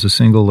you as a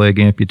single leg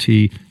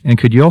amputee? And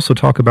could you also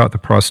talk about the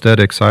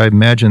prosthetics? I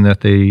imagine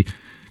that they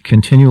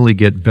continually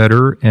get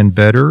better and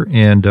better.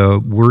 And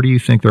where do you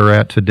think they're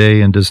at today?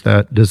 And does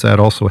that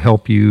also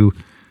help you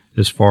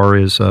as far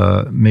as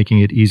making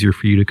it easier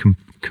for you to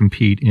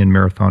compete in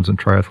marathons and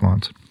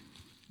triathlons?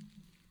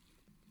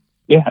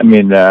 Yeah, I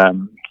mean, let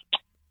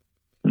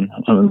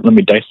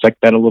me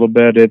dissect that a little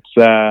bit. It's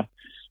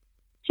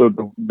so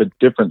So the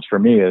difference for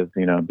me is,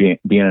 being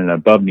an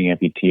above knee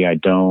amputee,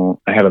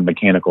 I have a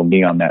mechanical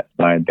knee on that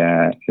side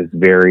that is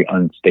very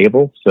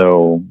unstable.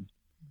 So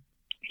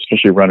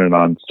especially running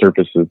on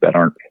surfaces that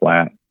aren't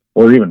flat,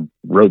 or even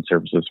road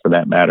surfaces for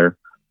that matter,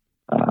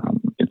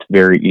 it's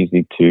very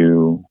easy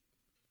to,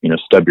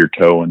 stub your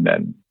toe and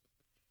then,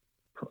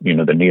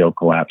 the knee will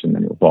collapse and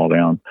then you'll fall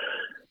down.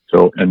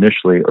 So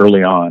initially,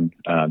 early on,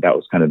 that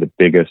was kind of the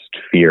biggest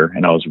fear.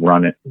 And I was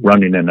running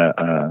in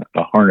a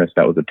harness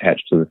that was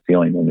attached to the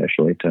ceiling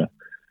initially to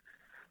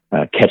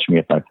catch me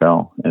if I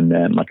fell. And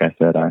then, like I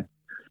said, I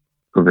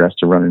progressed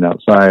to running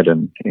outside,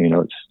 and,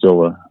 it's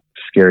still a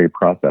scary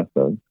process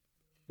of,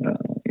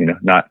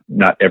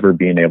 not ever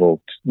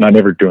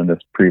doing this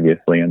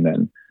previously, and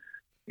then,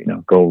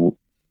 go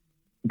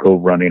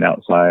running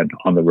outside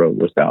on the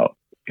road without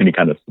any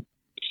kind of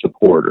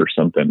support or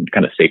something,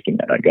 kind of safety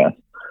net, I guess.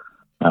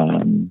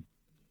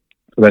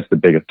 So that's the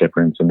biggest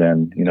difference. And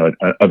then,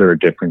 other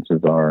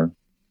differences are,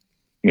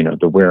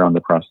 the wear on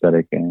the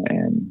prosthetic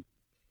and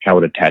how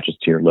it attaches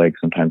to your leg.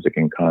 Sometimes it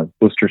can cause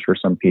blisters for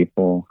some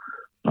people,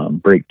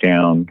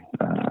 breakdown,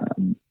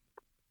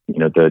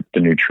 the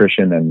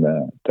nutrition and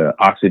the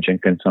oxygen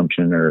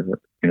consumption are,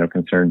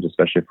 concerns,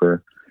 especially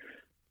for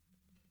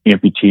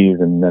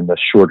amputees. And then the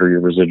shorter your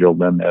residual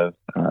limb is,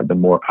 the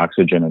more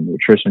oxygen and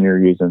nutrition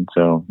you're using.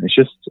 So it's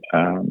just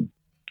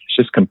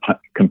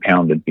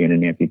compounded being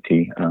an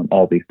amputee.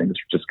 All these things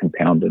are just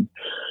compounded.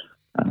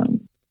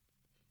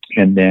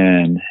 And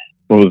then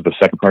what was the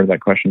second part of that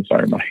question?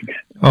 Sorry, Mike.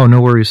 Oh,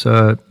 no worries.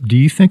 Do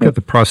you think that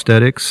the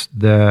prosthetics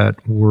that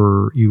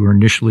you were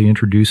initially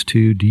introduced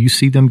to, do you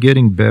see them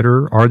getting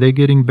better? Are they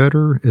getting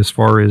better as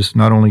far as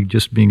not only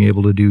just being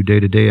able to do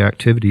day-to-day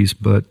activities,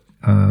 but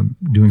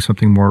doing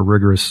something more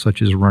rigorous,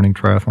 such as running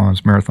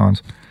triathlons,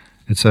 marathons,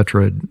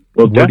 etc.?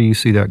 Well, where do you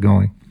see that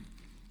going?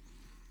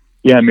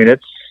 Yeah, I mean,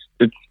 it's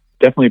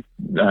definitely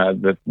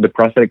the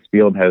prosthetics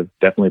field has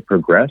definitely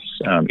progressed.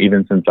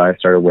 Even since I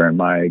started wearing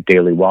my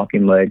daily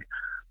walking leg,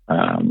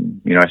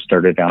 I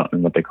started out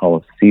in what they call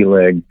a C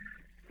leg,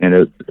 and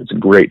it's a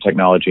great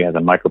technology. It has a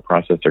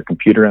microprocessor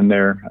computer in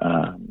there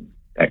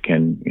that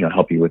can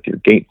help you with your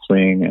gait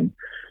swing and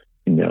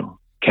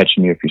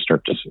catching you if you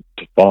start to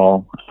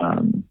fall.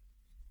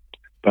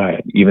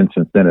 But even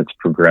since then, it's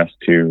progressed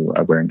to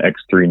I wear an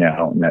X3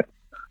 now, and that's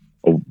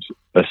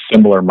a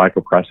similar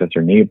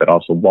microprocessor knee, but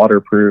also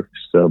waterproof.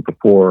 So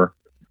before,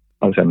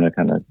 I was having to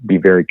kind of be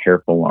very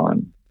careful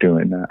on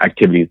doing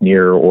activities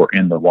near or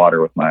in the water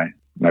with my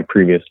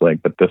previous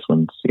leg, but this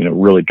one's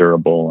really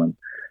durable and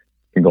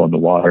can go in the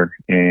water.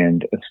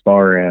 And as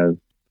far as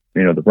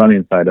the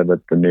running side of it,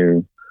 the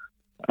new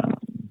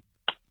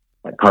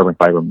like carbon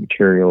fiber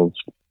materials,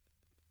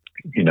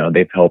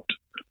 they've helped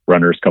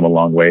runners come a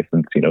long way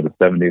since the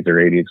 70s or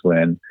 80s,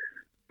 when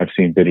I've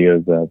seen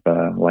videos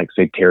of like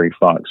say Terry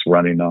Fox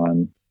running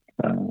on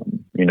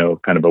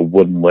kind of a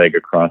wooden leg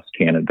across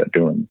Canada,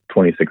 doing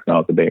 26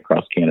 miles a day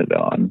across Canada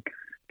on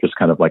just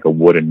kind of like a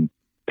wooden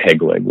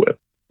peg leg with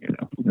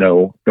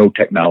no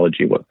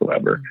technology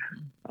whatsoever.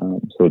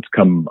 So it's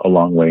come a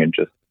long way in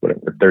just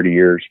 30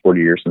 years,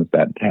 40 years since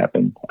that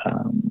happened.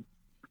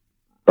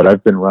 But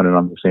I've been running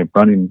on the same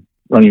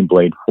running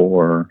blade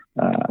for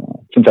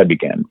since I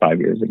began 5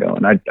 years ago,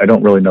 and I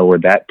don't really know where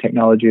that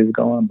technology is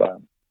going,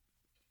 but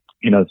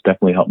it's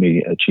definitely helped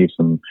me achieve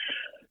some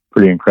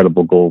pretty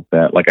incredible goals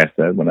that, like I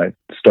said, when I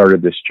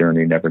started this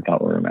journey, never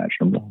thought were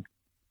imaginable.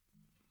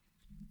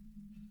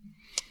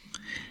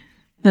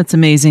 That's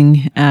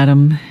amazing,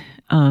 Adam.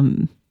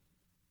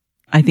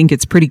 I think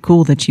it's pretty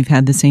cool that you've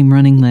had the same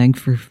running leg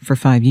for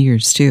 5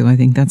 years too. I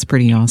think that's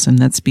pretty awesome.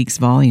 That speaks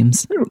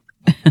volumes.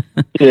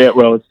 Yeah,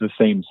 well, it's the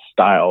same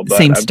style. But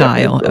same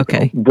style,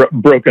 okay.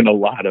 Broken a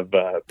lot of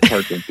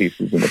parts and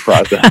pieces in the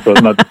process, so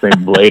it's not the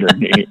same blade or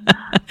knee.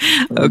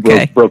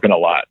 Okay. Broken a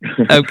lot.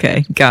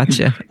 Okay,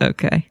 gotcha.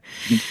 Okay.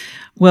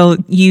 Well,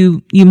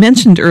 you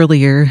mentioned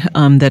earlier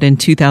that in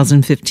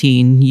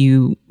 2015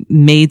 you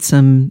made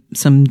some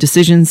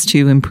decisions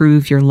to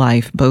improve your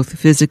life, both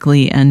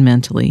physically and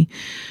mentally.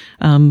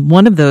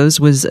 One of those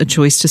was a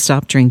choice to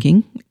stop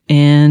drinking.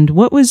 And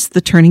what was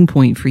the turning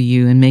point for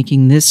you in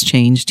making this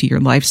change to your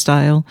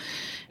lifestyle?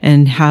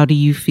 And how do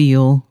you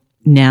feel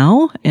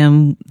now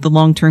and the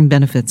long-term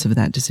benefits of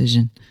that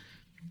decision?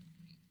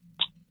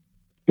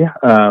 Yeah.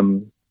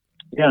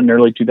 In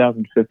early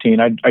 2015,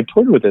 I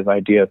toyed with this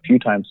idea a few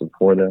times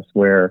before this,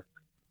 where,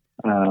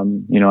 I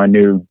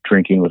knew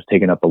drinking was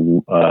taking up a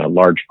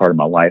large part of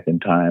my life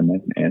and time,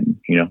 and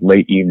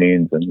late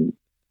evenings and,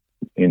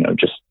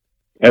 just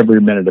every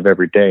minute of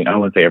every day. And I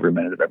wouldn't say every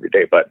minute of every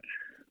day, but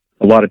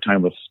a lot of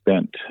time was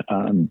spent,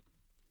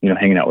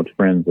 hanging out with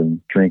friends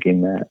and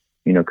drinking that,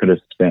 could have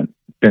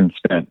been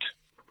spent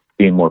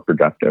being more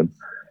productive.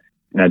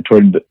 And I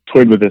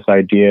toyed with this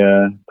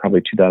idea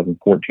probably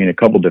 2014, a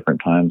couple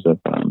different times of,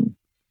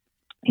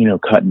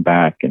 cutting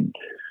back, and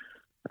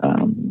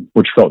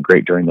which felt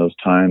great during those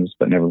times,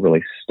 but never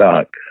really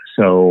stuck.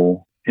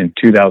 So in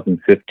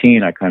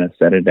 2015, I kind of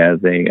set it as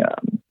a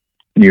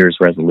New Year's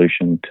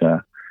resolution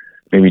to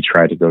maybe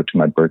try to go to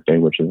my birthday,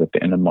 which is at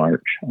the end of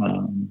March,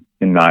 and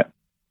not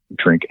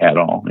drink at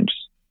all and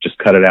just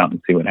cut it out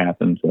and see what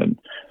happens. And,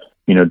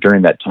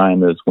 during that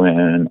time is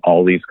when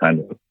all these kind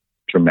of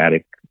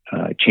dramatic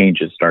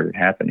changes started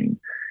happening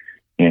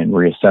and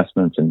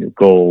reassessments and new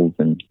goals.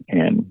 And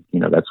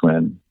that's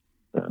when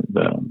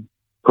the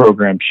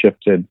program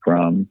shifted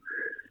from,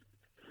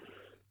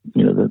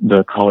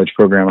 the college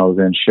program I was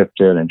in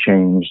shifted and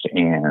changed,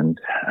 and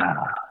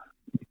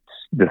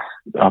this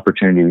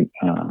opportunity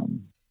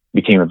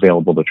became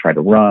available to try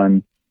to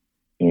run.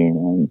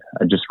 And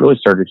I just really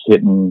started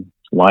hitting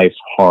life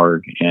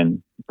hard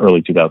in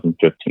early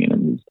 2015,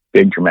 and these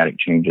big dramatic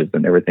changes,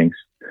 and everything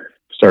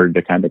started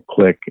to kind of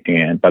click.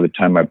 And by the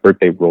time my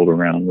birthday rolled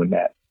around, when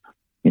that,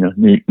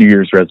 New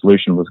Year's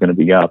resolution was going to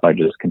be up, I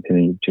just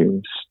continued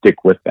to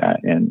stick with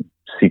that and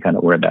see kind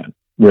of where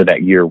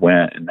that year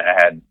went. And I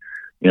had,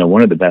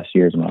 one of the best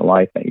years of my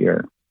life that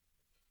year.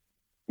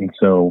 And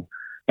so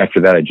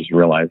after that, I just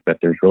realized that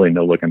there's really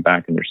no looking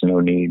back, and there's no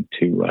need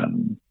to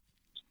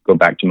go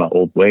back to my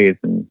old ways,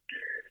 and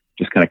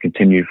just kind of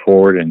continue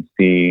forward and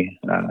see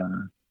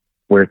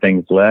where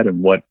things led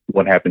and what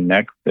happened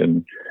next. And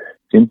it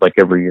seems like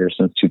every year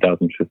since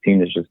 2015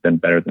 has just been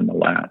better than the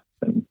last.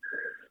 And,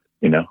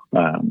 and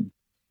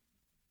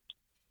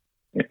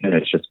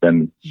it's just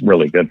been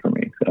really good for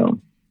me.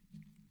 So,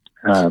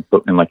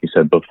 and like you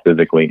said, both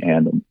physically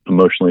and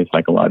emotionally,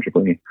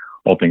 psychologically,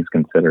 all things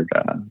considered,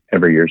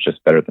 every year is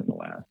just better than the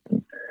last.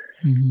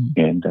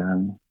 And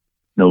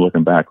no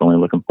looking back, only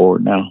looking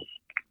forward now.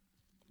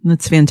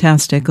 That's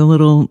fantastic. A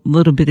little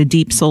bit of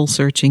deep soul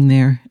searching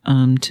there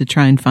to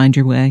try and find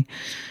your way,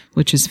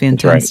 which is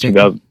fantastic.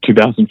 That's right.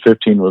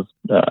 2015 was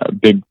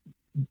big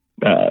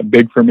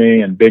for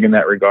me, and big in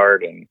that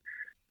regard.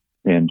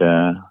 And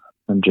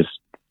I'm just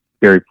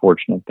very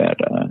fortunate that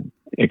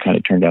it kind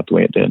of turned out the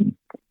way it did.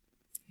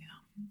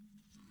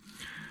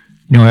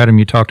 Adam,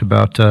 you talked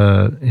about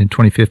in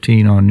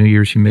 2015 on New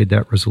Year's, you made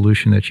that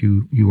resolution that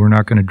you were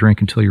not going to drink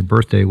until your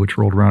birthday, which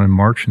rolled around in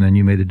March, and then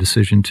you made a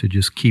decision to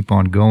just keep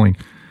on going.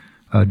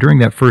 During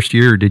that first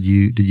year, did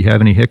you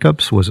have any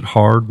hiccups? Was it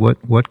hard?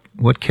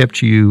 What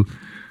kept you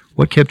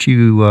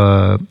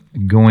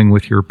going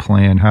with your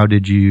plan? How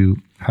did you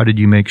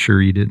make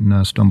sure you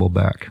didn't stumble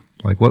back?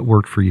 Like, what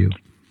worked for you?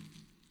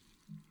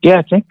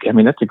 Yeah,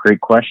 that's a great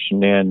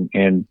question. And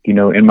in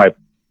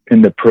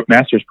the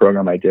master's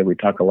program I did, we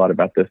talk a lot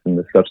about this in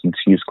the substance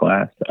use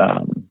class.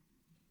 And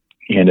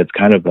it's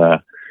kind of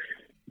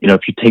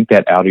if you take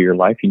that out of your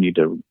life, you need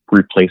to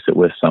replace it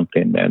with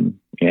something. And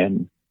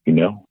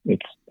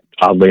it's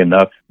oddly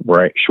enough,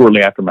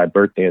 shortly after my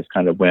birthday is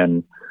kind of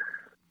when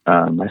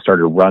I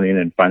started running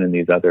and finding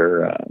these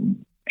other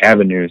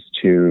avenues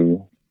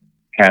to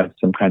have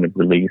some kind of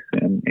release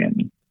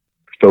and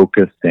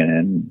focus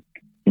and,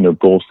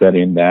 goal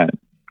setting that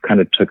kind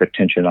of took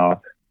attention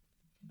off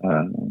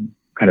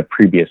kind of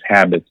previous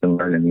habits and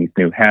learning these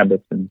new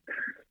habits, and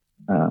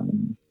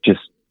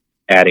just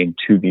adding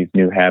to these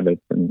new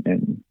habits,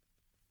 and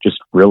just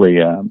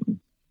really, after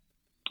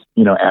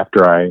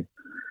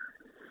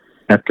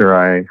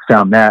I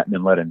found that and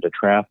then led into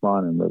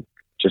triathlon, and the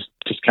just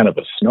kind of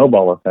a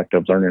snowball effect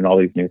of learning all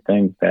these new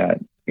things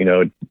that,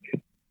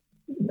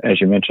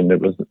 as you mentioned,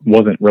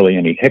 wasn't really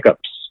any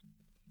hiccups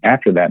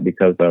after that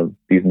because of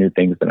these new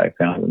things that I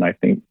found. And I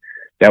think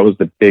that was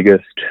the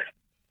biggest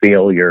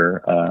failure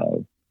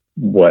of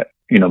what,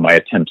 my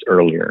attempts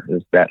earlier,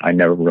 is that I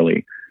never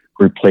really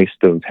replaced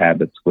those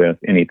habits with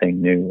anything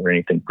new or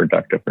anything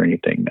productive or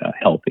anything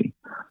healthy.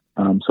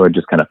 So I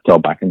just kind of fell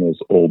back in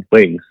those old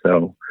ways.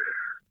 So,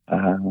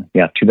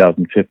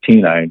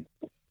 2015,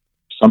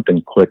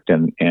 something clicked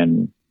and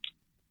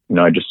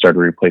I just started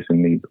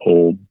replacing these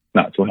old,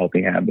 not so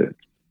healthy habits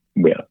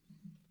with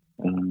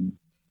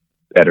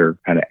better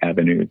kind of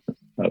avenues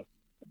of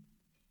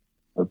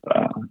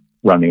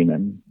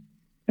running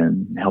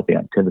and healthy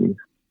activities.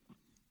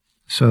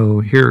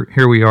 So here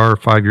we are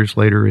 5 years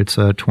later. It's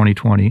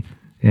 2020,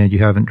 and you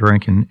haven't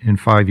drank in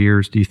 5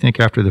 years. Do you think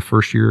after the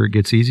first year it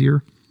gets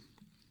easier?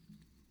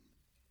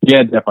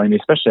 Yeah, definitely. And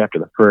especially after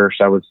the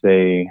first, I would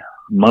say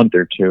month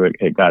or two,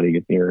 it got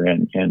easier.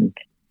 And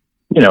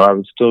I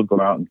would still go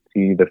out and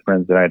see the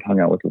friends that I had hung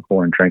out with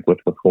before and drank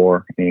with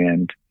before.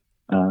 And,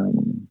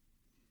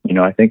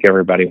 I think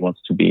everybody wants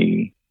to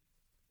be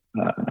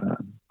kind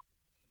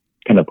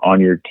of on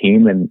your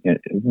team. And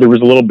there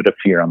was a little bit of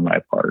fear on my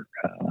part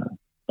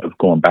of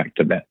going back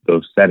to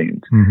those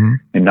settings. Mm-hmm.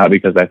 And not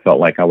because I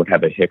felt like I would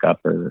have a hiccup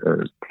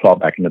or fall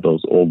back into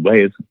those old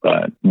ways,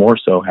 but more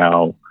so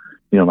how,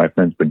 my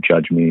friends would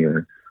judge me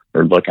or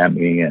look at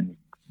me. And,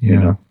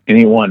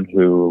 anyone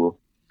who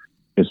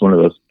is one of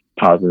those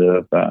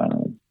positive,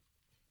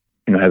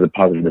 has a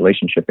positive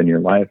relationship in your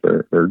life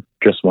or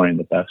just wanting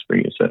the best for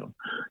you. So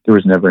there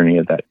was never any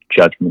of that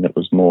judgment. It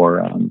was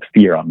more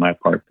fear on my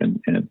part than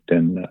any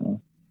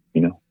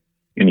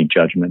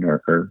judgment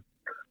or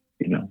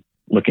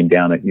looking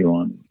down at you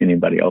on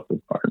anybody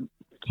else's part.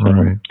 So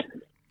right.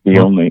 The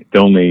only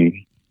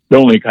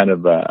kind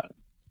of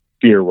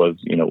fear was,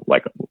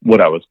 like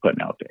what I was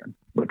putting out there,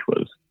 which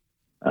was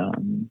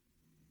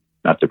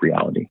not the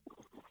reality.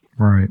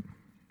 Right.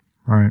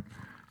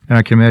 And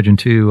I can imagine,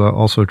 too,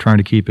 also trying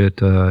to keep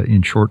it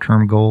in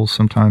short-term goals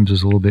sometimes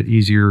is a little bit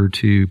easier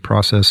to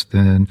process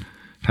than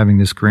having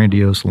this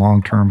grandiose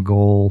long-term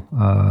goal.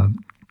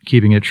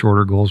 Keeping it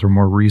shorter goals are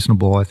more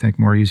reasonable, I think,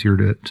 more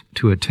easier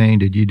to attain.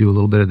 Did you do a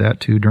little bit of that,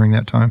 too, during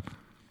that time?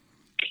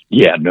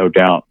 Yeah, no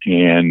doubt.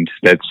 And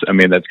that's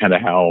kind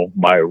of how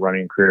my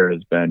running career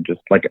has been.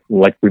 Just like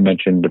we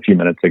mentioned a few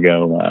minutes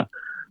ago,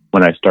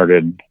 when I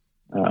started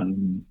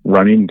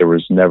running, there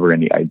was never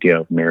any idea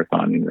of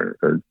marathoning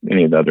or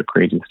any of the other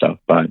crazy stuff.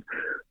 But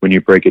when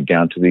you break it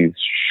down to these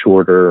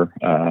shorter,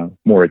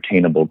 more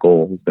attainable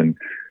goals, and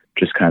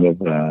just kind of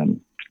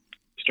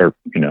start,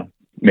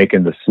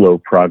 making the slow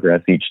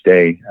progress each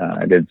day,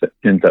 it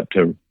ends up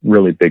to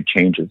really big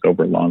changes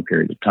over a long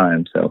period of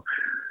time. So,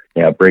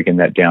 yeah, breaking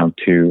that down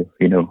to,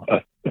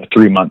 a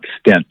 3-month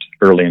stint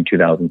early in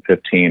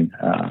 2015,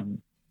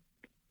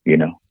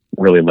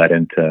 really led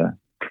into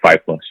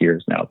 5+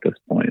 years now at this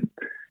point.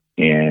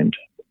 And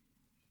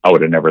I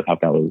would have never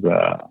thought that was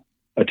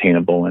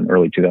attainable in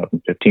early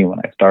 2015 when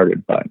I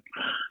started, but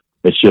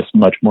it's just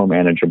much more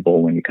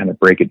manageable when you kind of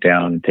break it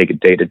down and take it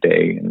day to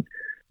day, and,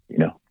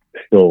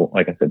 fill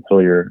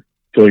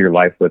your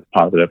life with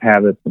positive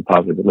habits and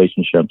positive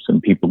relationships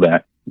and people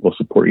that will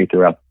support you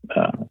throughout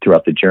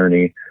the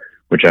journey,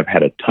 which I've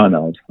had a ton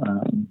of,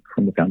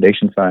 from the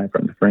foundation side,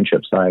 from the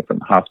friendship side, from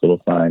the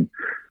hospital side,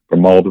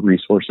 from all the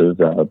resources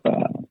of,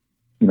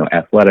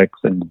 athletics.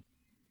 And,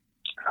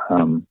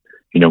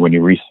 when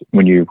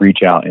you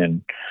reach out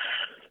and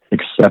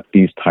accept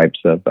these types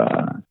of,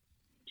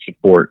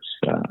 supports,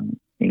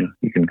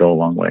 you can go a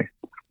long way.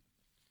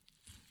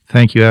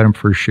 Thank you, Adam,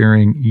 for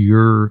sharing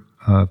your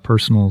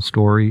personal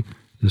story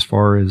as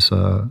far as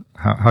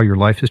how your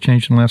life has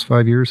changed in the last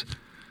 5 years.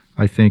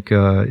 I think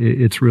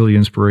it's really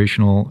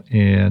inspirational,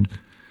 and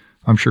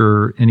I'm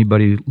sure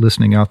anybody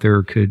listening out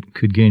there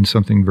could gain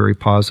something very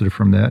positive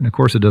from that. And of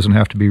course, it doesn't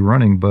have to be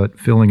running, but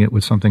filling it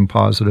with something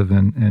positive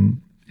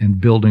and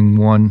building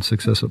one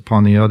success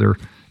upon the other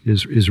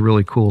is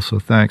really cool. So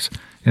thanks.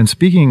 And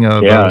speaking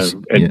of,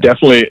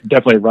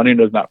 definitely running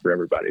is not for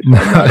everybody. So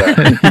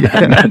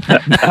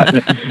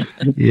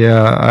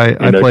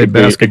I played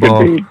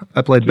basketball.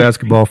 I played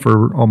basketball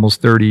for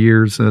almost 30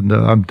 years, and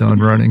I'm done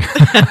running.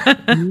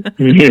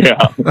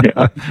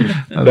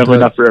 Definitely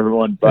not for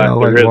everyone, but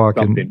there is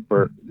something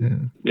for.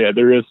 Yeah,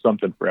 there is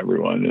something for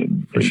everyone,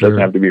 and it doesn't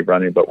have to be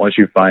running. But once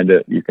you find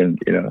it, you can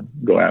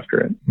go after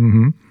it.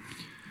 Mm-hmm.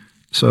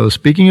 So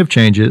speaking of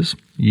changes,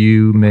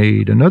 you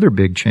made another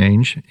big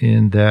change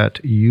in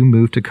that you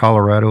moved to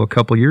Colorado a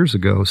couple years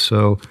ago.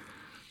 So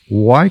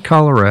why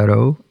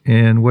Colorado,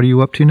 and what are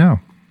you up to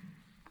now?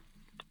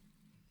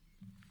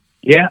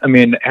 Yeah,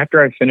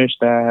 after I finished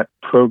that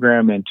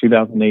program in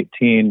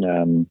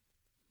 2018,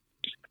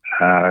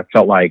 I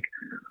felt like,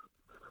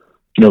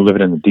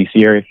 living in the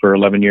DC area for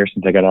 11 years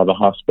since I got out of the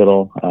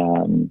hospital,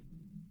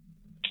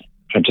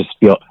 I just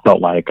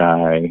felt like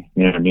I,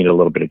 needed a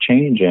little bit of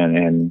change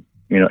and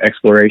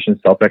exploration,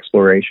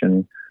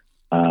 self-exploration.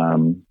 I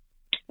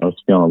was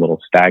feeling a little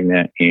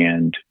stagnant,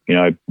 and,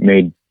 I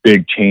made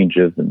big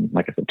changes. And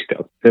like I said,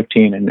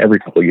 2015, and every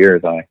couple of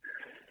years, I,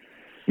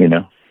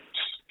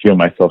 feel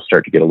myself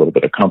start to get a little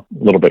bit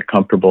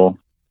comfortable.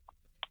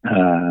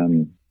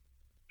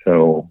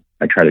 So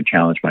I try to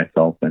challenge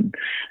myself, and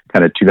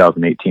kind of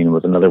 2018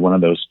 was another one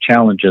of those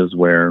challenges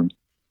where,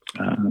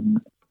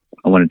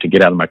 I wanted to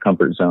get out of my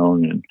comfort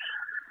zone and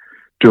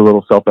do a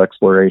little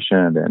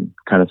self-exploration and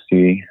kind of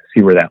see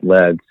where that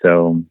led.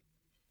 So,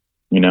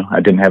 I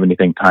didn't have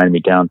anything tying me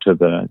down to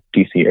the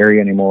DC area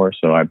anymore.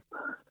 So I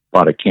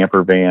bought a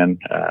camper van,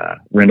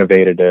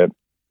 renovated it,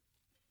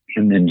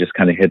 and then just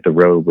kind of hit the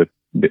road with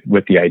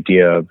the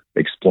idea of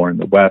exploring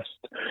the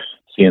West,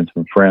 seeing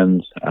some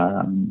friends,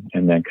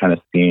 and then kind of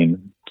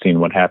seeing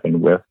what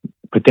happened with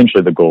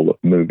potentially the goal of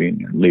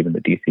moving and leaving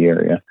the DC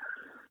area.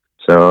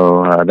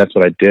 So that's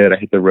what I did. I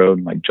hit the road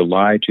in like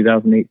July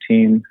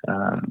 2018.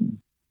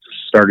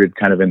 Started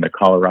kind of in the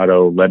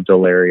Colorado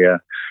Leadville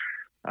area,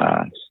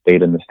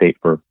 stayed in the state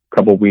for a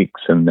couple of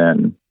weeks, and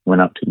then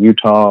went out to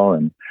Utah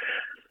and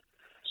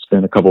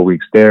spent a couple of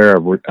weeks there.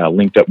 I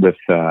linked up with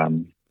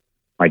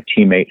my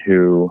teammate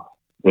who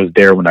was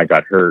there when I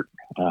got hurt,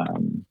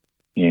 and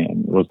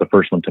was the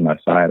first one to my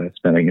side. I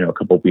spent a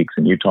couple of weeks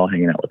in Utah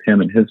hanging out with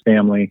him and his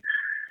family,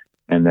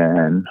 and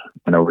then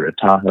went over to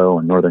Tahoe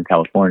in Northern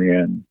California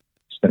and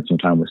spent some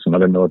time with some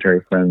other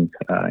military friends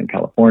in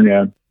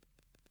California,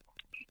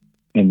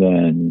 and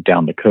then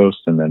down the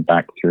coast, and then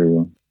back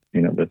through,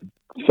 the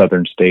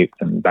southern states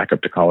and back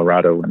up to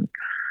Colorado, and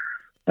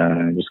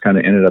just kind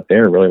of ended up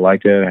there. Really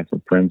liked it. I had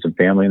some friends and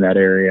family in that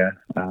area,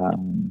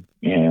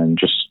 and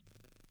just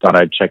thought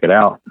I'd check it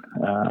out,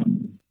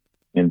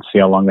 and see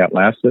how long that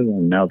lasted.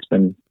 And now it's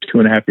been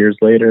 2.5 years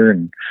later,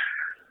 and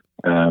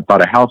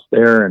bought a house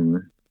there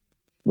and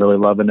really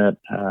loving it.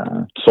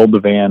 Sold the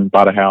van,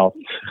 bought a house,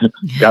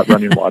 got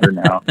running water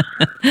now.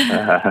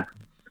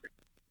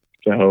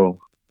 So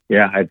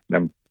yeah,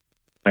 I'm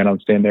planning on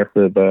staying there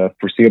for the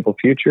foreseeable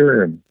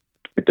future, and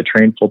get to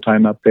train full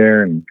time up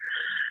there, and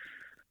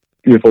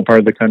beautiful part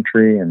of the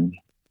country, and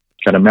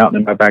got a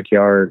mountain in my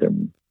backyard,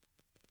 and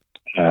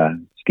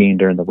skiing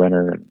during the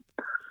winter, and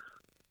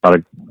a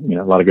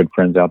lot of good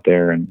friends out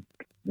there, and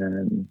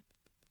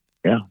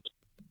yeah,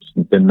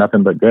 it's been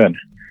nothing but good.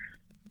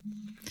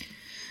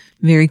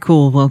 Very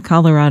cool. Well,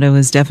 Colorado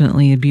is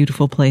definitely a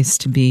beautiful place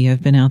to be.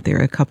 I've been out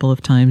there a couple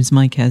of times.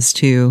 Mike has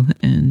too,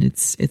 and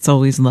it's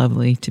always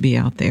lovely to be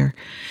out there.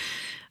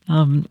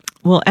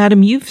 Well,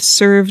 Adam, you've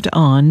served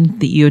on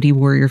the EOD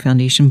Warrior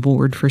Foundation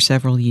board for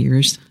several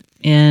years,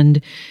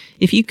 and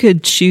if you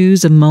could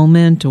choose a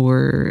moment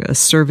or a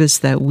service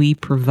that we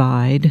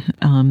provide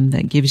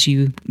that gives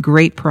you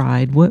great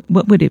pride, what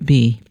would it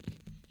be?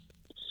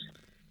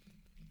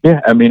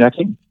 Yeah, I mean, I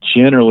think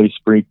generally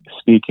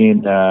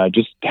speaking,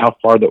 just how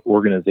far the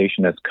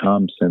organization has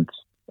come since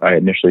I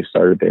initially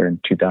started there in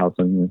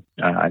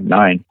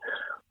 2009.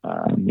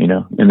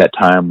 In that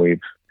time,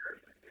 we've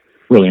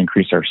really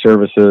increased our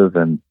services,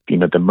 and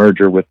the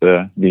merger with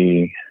the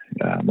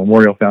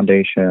Memorial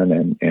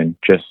Foundation, and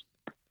just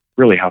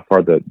really how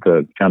far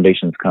the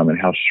foundation's come,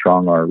 and how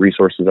strong our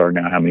resources are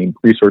now, how many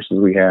resources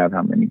we have,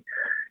 how many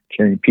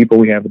caring people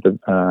we have at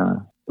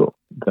the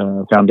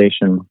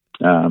foundation.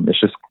 It's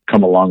just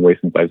come a long way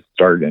since I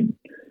started in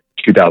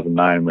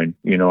 2009, when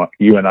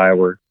you and I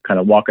were kind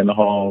of walking the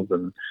halls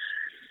of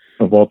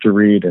Walter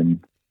Reed, and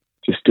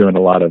just doing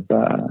a lot of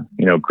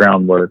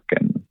groundwork,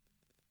 and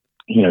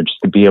just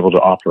to be able to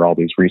offer all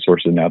these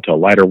resources now to a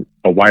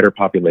wider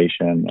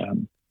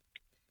population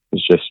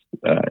is just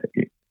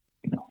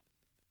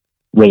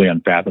really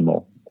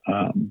unfathomable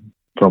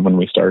from when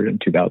we started in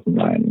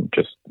 2009.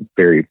 Just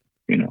very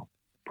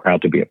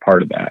proud to be a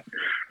part of that.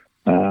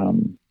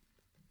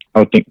 I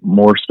would think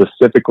more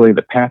specifically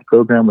the PATH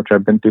program, which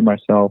I've been through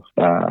myself.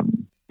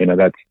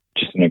 That's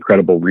just an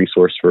incredible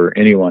resource for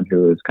anyone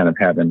who is kind of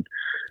having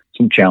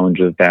some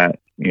challenges that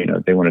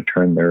they want to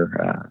turn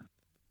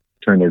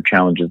their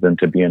challenges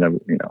into being a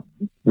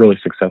really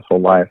successful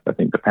life. I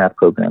think the PATH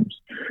program's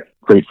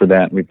great for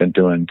that. We've been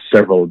doing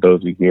several of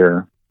those a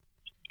year,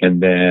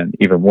 and then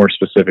even more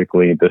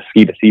specifically, the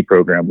Ski to Sea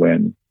program.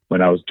 When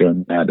I was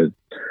doing that, has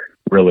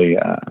really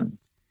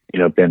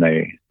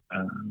been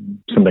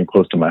something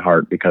close to my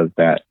heart, because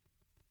that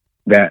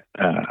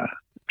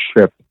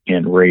trip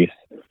and race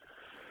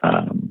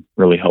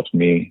really helped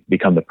me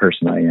become the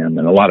person I am,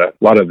 and a lot of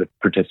the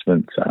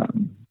participants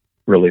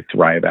really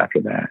thrive after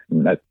that.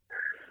 And that's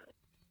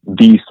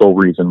the sole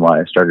reason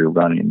why I started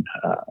running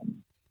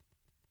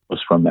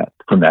was from that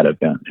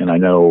event. And I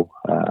know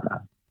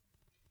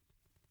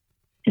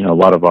a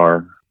lot of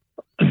our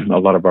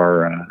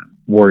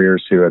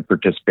warriors who had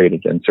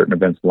participated in certain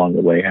events along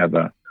the way have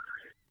an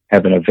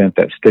event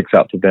that sticks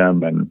out to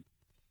them, and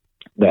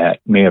that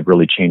may have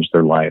really changed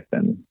their life.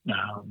 And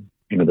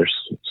there's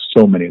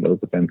so many of those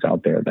events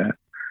out there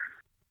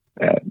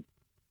that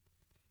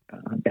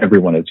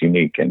everyone is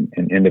unique and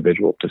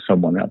individual to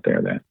someone out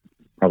there that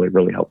probably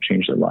really helped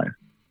change their life.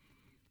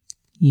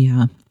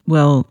 Yeah.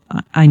 Well,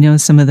 I know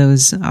some of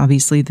those,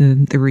 obviously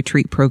the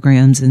retreat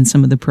programs and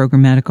some of the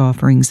programmatic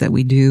offerings that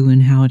we do,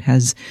 and how it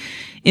has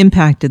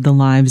impacted the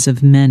lives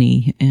of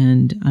many.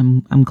 And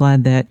I'm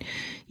glad that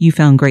you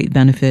found great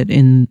benefit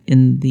in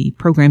the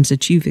programs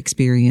that you've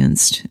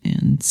experienced.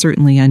 And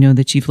certainly I know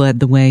that you've led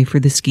the way for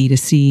the Ski to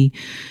Sea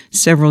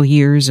several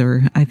years,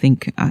 or I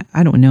think,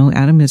 I don't know,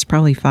 Adam, it's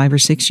probably 5 or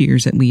 6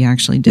 years that we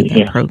actually did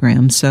that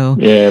program. So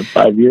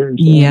 5 years.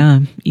 Yeah.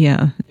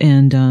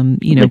 And,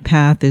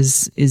 PATH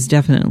is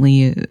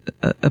definitely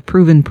a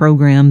proven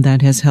program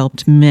that has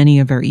helped many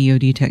of our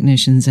EOD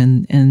technicians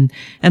and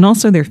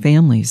also their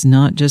families,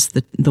 not just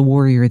the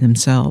warrior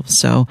themselves.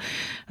 So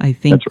I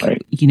think, that's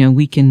right.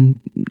 We can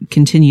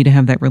continue to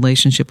have that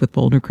relationship with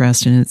Boulder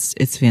Crest, and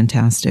it's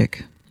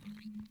fantastic.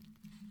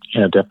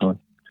 Yeah, definitely.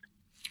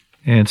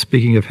 And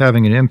speaking of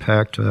having an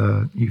impact,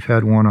 you've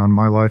had one on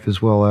my life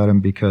as well, Adam,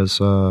 because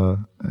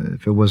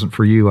if it wasn't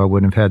for you, I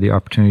wouldn't have had the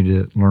opportunity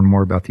to learn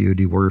more about the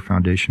EOD Warrior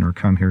Foundation or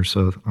come here.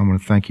 So I want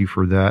to thank you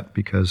for that,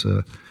 because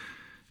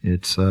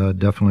it's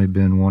definitely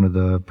been one of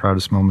the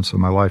proudest moments of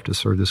my life to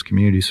serve this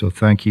community. So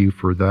thank you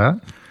for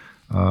that.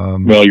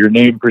 Well, your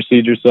name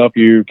precedes yourself.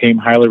 You came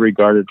highly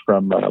regarded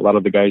from a lot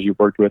of the guys you've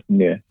worked with in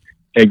the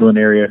Eglin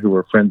area who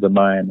were friends of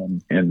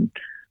mine, and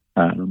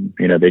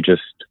they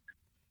just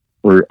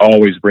were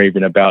always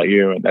raving about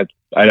you. And that's,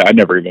 I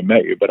never even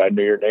met you, but I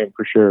knew your name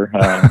for sure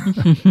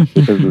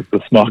because it's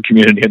a small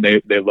community, and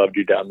they loved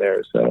you down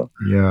there. So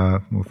yeah,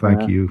 well,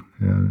 thank you.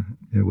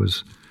 It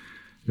was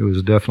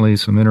definitely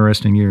some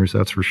interesting years,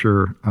 that's for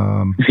sure.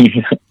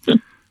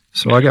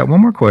 So I got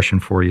one more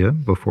question for you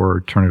before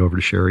I turn it over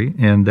to Sherry,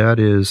 and that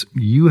is,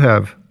 you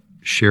have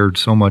shared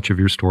so much of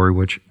your story,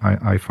 which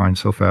I find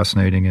so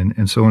fascinating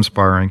and so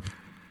inspiring,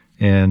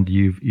 and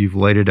you've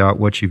laid it out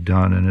what you've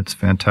done, and it's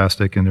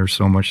fantastic, and there's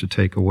so much to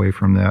take away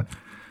from that.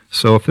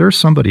 So if there's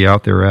somebody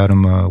out there,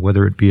 Adam,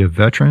 whether it be a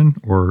veteran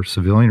or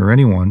civilian or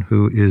anyone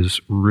who is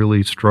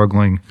really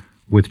struggling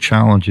with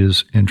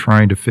challenges and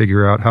trying to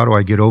figure out, how do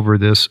I get over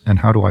this and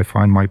how do I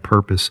find my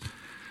purpose,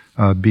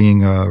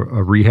 being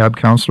a rehab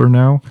counselor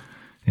now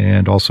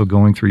and also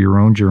going through your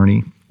own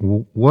journey,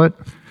 what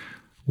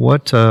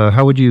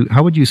How would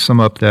you sum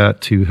up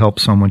that to help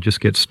someone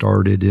just get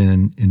started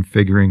in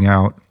figuring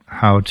out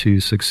how to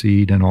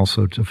succeed and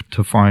also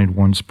to find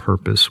one's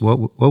purpose?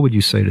 What would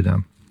you say to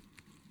them?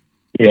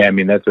 Yeah, I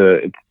mean, it's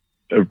a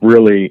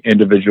really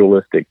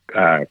individualistic,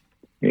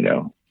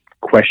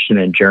 question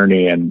and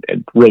journey, and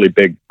really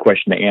big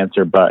question to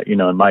answer. But,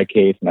 in my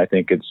case, and I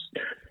think it's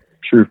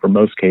true for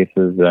most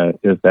cases,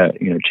 is that,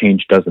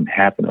 change doesn't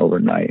happen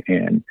overnight.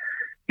 And,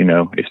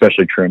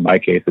 especially true in my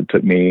case, it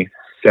took me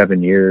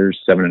 7.5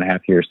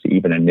 years to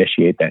even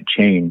initiate that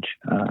change.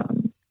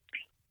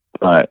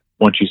 But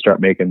once you start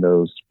making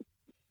those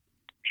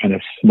kind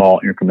of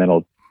small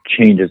incremental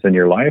changes in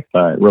your life,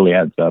 it really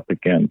adds up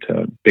again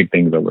to big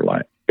things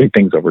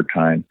over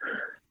time.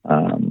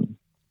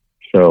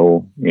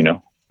 So,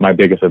 my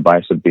biggest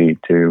advice would be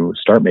to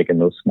start making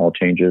those small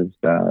changes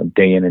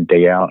day in and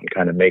day out, and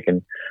kind of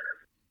making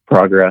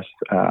progress,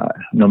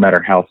 no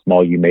matter how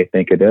small you may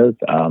think it is.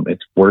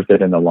 It's worth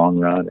it in the long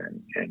run.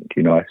 And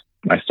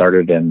I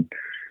started in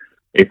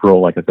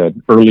April, like I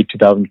said, early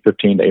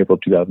 2015 to April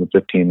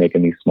 2015,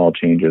 making these small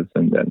changes.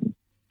 And then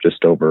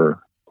just over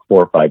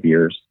 4 or 5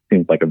 years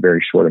seems like a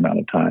very short amount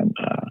of time.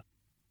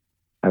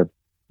 I've,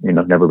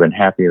 never been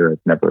happier. I've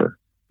never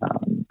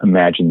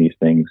imagined these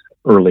things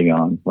early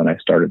on when I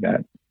started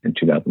that in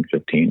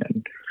 2015,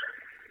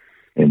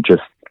 and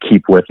just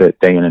keep with it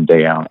day in and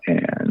day out,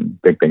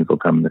 and big things will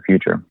come in the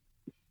future.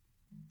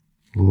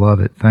 Love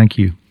it. Thank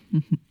you.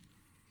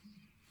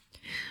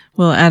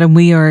 Well, Adam,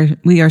 we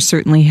are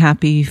certainly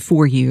happy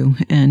for you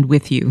and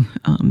with you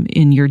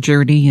in your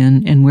journey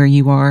and where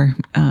you are,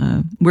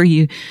 where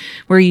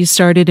you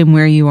started and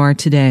where you are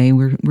today.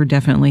 We're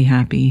definitely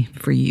happy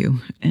for you.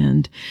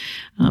 And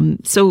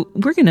so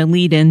we're going to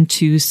lead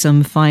into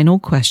some final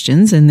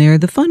questions, and they're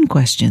the fun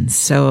questions.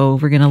 So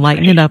we're going to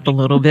lighten it up a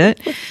little bit.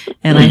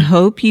 And I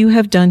hope you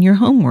have done your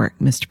homework,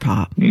 Mr.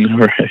 Pop. All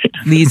right.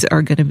 These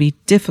are going to be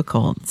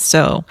difficult.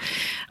 So,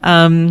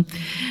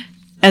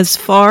 as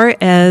far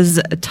as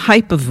a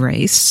type of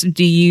race,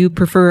 do you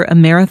prefer a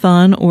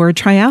marathon or a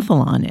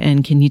triathlon?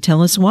 And can you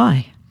tell us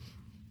why?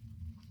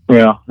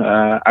 Well,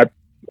 I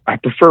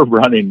prefer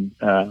running,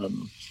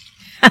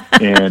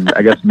 and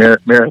I guess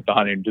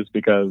marathoning, just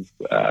because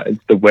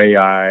it's the way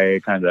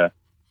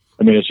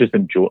it's just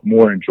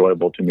more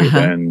enjoyable to me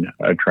than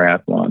a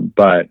triathlon.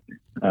 But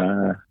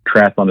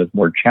triathlon is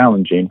more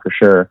challenging for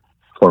sure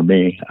for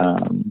me,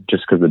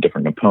 just because of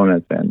different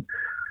components, and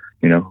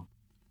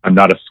I'm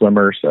not a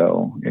swimmer,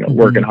 so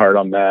working hard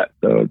on that.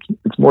 So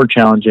it's more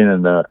challenging,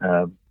 and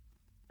a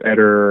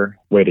better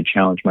way to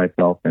challenge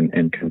myself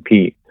and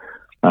compete.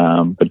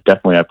 But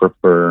definitely, I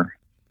prefer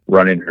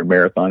running or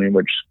marathoning,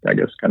 which I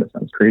guess kind of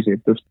sounds crazy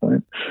at this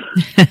point.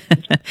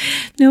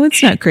 No,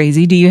 it's not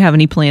crazy. Do you have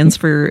any plans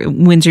for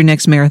when's your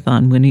next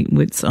marathon?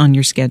 What's on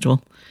your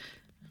schedule?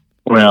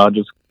 Well, I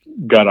just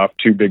got off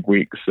 2 big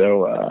weeks,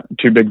 so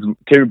two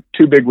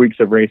big weeks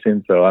of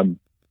racing. So I'm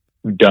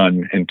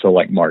done until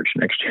like March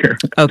next year.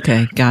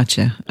 Okay,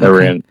 gotcha.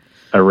 Okay.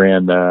 I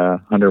ran a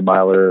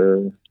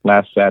 100-miler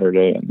last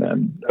Saturday, and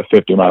then a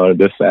 50-miler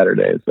this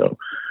Saturday. So,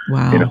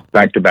 wow,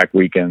 back-to-back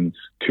weekends,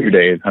 2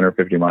 days,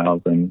 150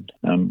 miles, and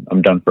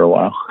I'm done for a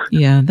while.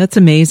 Yeah, that's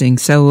amazing.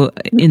 So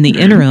in the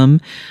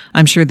interim,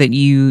 I'm sure that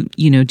you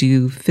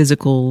do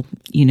physical,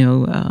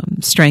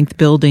 strength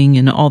building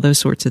and all those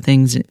sorts of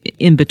things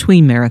in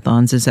between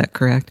marathons. Is that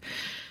correct?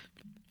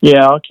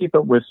 Yeah, I'll keep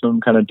up with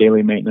some kind of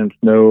daily maintenance,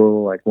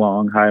 no like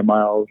long, high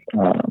miles.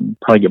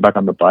 Probably get back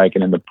on the bike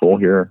and in the pool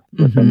here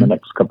within the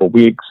next couple of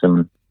weeks,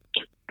 and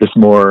just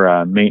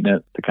more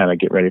maintenance to kind of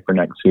get ready for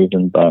next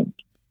season. But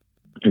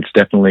it's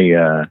definitely,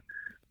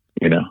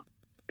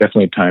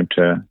 definitely time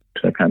to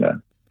kind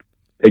of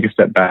take a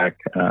step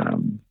back,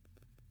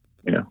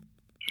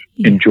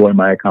 enjoy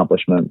my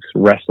accomplishments,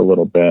 rest a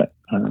little bit,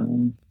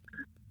 and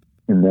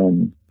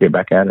then get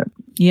back at it.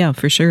 Yeah,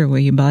 for sure. Well,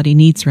 your body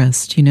needs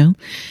rest,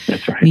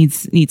 That's right.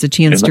 Needs a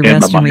chance to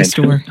rest and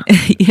restore.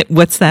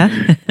 What's that?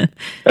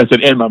 I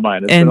said in my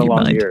mind. It's been a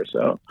long year,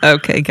 so.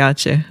 Okay,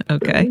 gotcha.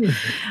 Okay.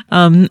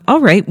 All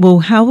right. Well,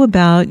 how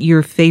about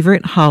your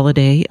favorite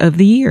holiday of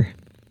the year?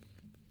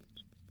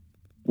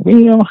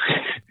 Well,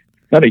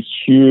 not a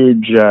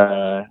huge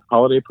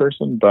holiday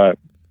person, but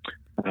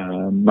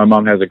my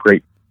mom has a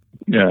great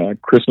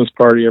Christmas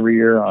party every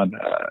year on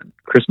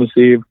Christmas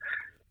Eve.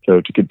 So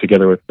to get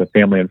together with the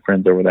family and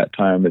friends over that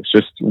time, it's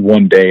just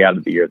one day out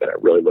of the year that I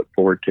really look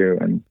forward to,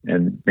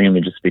 and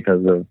mainly just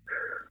because of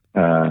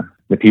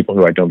the people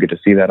who I don't get to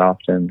see that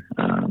often.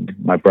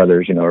 My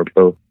brothers,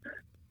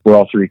 we're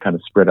all three kind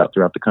of spread out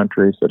throughout the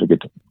country. So to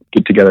get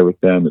together with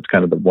them, it's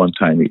kind of the one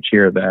time each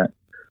year that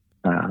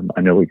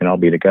I know we can all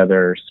be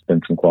together,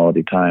 spend some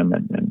quality time,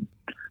 and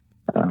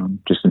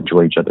just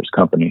enjoy each other's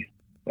company.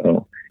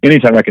 So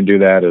anytime I can do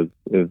that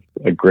is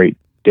a great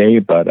day,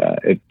 but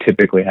it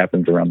typically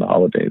happens around the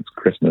holidays,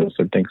 Christmas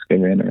or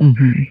Thanksgiving. Or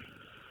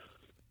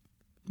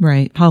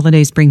Right.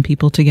 Holidays bring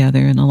people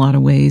together in a lot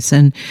of ways.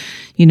 And,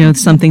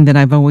 something that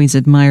I've always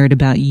admired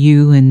about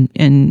you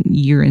and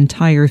your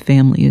entire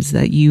family is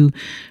that you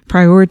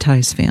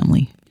prioritize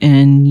family.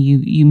 and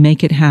you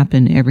make it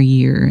happen every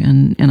year.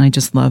 And I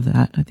just love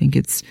that. I think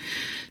it's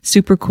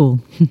super cool.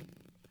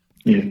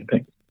 Yeah,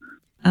 thanks.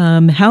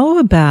 How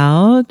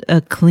about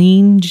a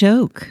clean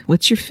joke?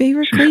 What's your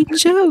favorite clean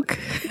joke?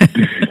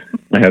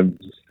 I have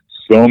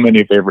so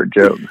many favorite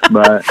jokes,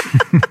 but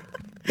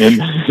in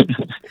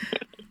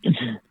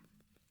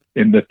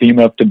the theme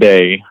of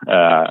today,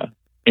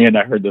 and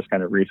I heard this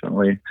kind of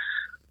recently.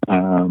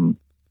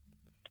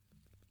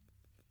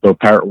 So a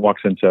pirate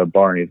walks into a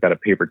bar and he's got a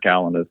paper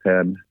towel on his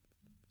head,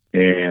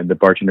 and the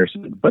bartender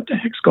says, "What the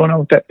heck's going on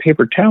with that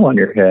paper towel on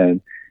your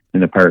head?"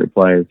 And the pirate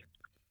replies,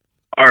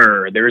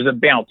 "Arr, there's a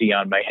bounty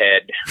on my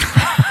head."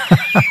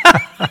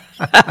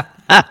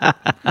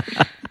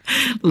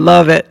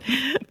 Love it.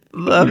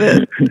 Love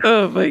it.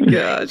 Oh my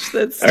gosh.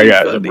 That's so I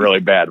got funny. some really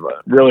bad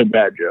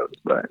jokes,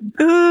 but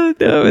No,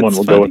 it's one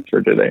we'll funny. go with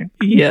for today.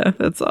 Yeah,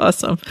 that's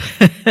awesome.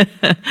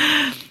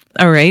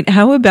 All right.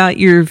 How about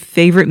your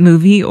favorite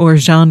movie or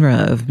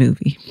genre of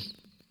movie?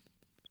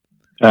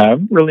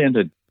 I'm really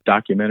into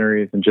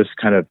documentaries and just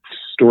kind of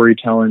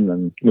storytelling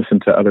and listen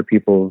to other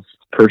people's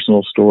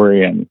personal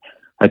story. And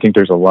I think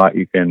there's a lot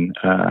you can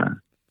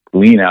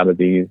glean out of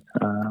these,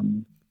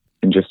 and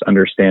just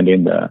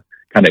understanding the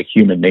kind of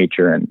human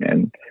nature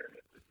and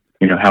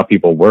how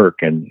people work.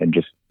 And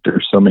just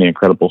there's so many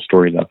incredible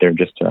stories out there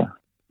just to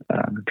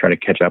try to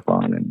catch up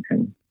on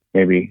and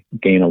maybe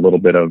gain a little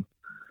bit of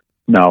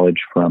knowledge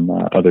from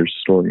others'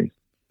 stories.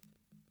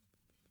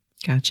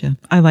 Gotcha.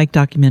 I like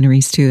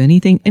documentaries too.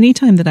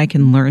 Anytime that I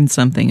can learn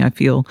something, I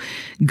feel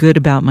good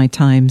about my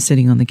time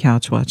sitting on the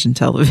couch watching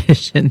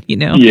television,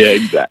 Yeah,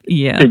 exactly.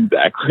 Yeah.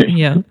 Exactly.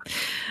 Yeah.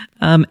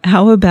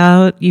 How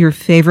about your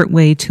favorite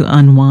way to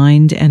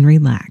unwind and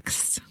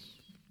relax?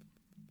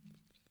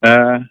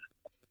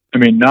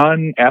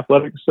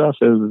 Non-athletic stuff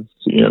is,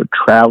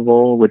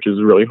 travel, which is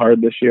really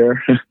hard this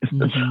year.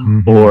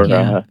 Mm-hmm. Or,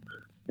 Yeah.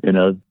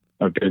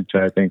 I've been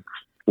to, I think,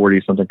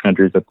 40 something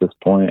countries at this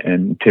point,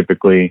 and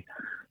typically,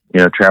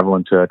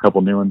 traveling to a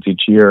couple new ones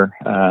each year,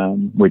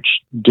 which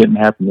didn't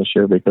happen this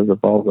year because of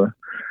all the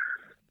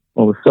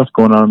stuff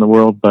going on in the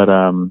world. But,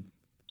 so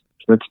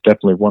that's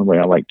definitely one way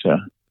I like to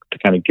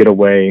kind of get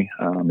away.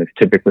 It's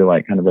typically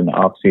like kind of in the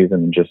off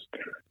season and just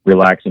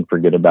relax and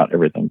forget about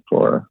everything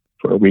for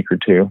a week or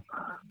two.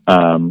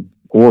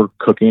 Or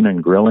cooking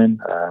and grilling,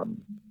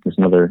 is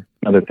another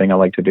thing I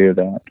like to do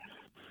that,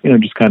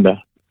 just kind of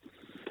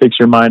takes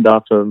your mind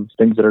off of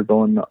things that are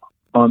going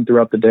on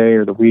throughout the day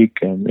or the week,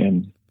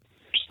 and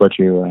just let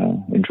you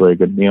enjoy a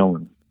good meal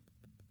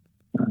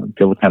and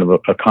feel kind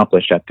of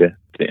accomplished at the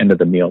end of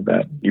the meal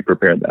that you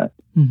prepared that.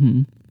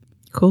 Mm-hmm.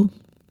 Cool.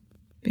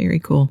 Very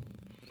cool.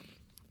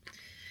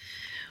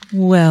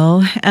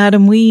 Well,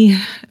 Adam, we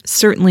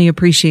certainly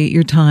appreciate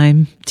your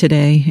time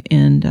today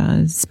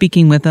and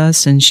speaking with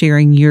us and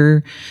sharing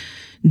your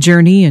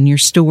journey and your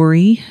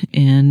story.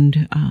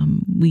 And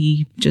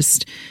we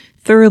just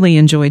thoroughly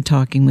enjoyed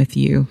talking with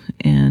you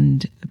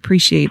and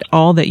appreciate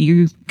all that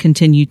you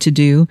continue to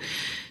do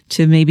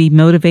to maybe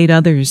motivate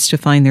others to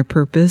find their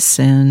purpose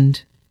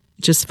and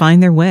just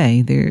find their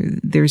way.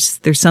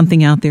 There's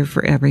something out there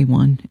for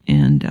everyone.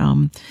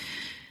 And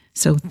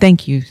so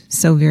thank you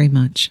so very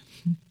much.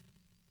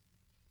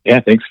 Yeah,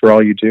 thanks for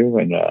all you do,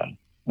 and I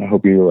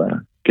hope you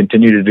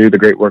continue to do the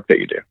great work that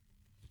you do.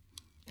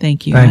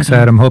 Thank you. Thanks,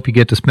 Adam. Hope you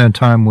get to spend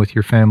time with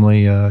your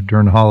family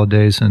during the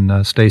holidays,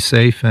 and stay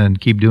safe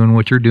and keep doing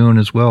what you're doing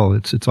as well.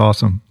 It's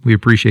awesome. We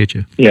appreciate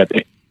you. Yeah,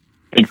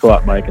 thanks a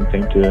lot, Mike, and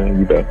same to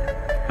you both.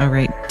 All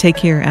right. Take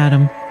care,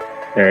 Adam.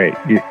 All right,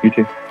 you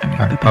too. All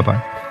right,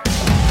 bye-bye.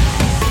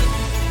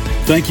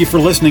 Thank you for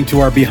listening to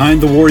our Behind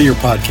the Warrior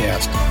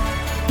podcast.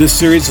 This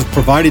series is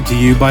provided to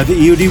you by the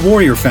EOD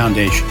Warrior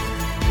Foundation.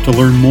 To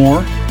learn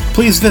more,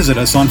 please visit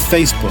us on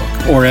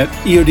Facebook or at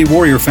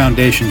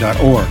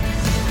eodwarriorfoundation.org.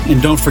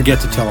 And don't forget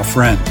to tell a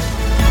friend.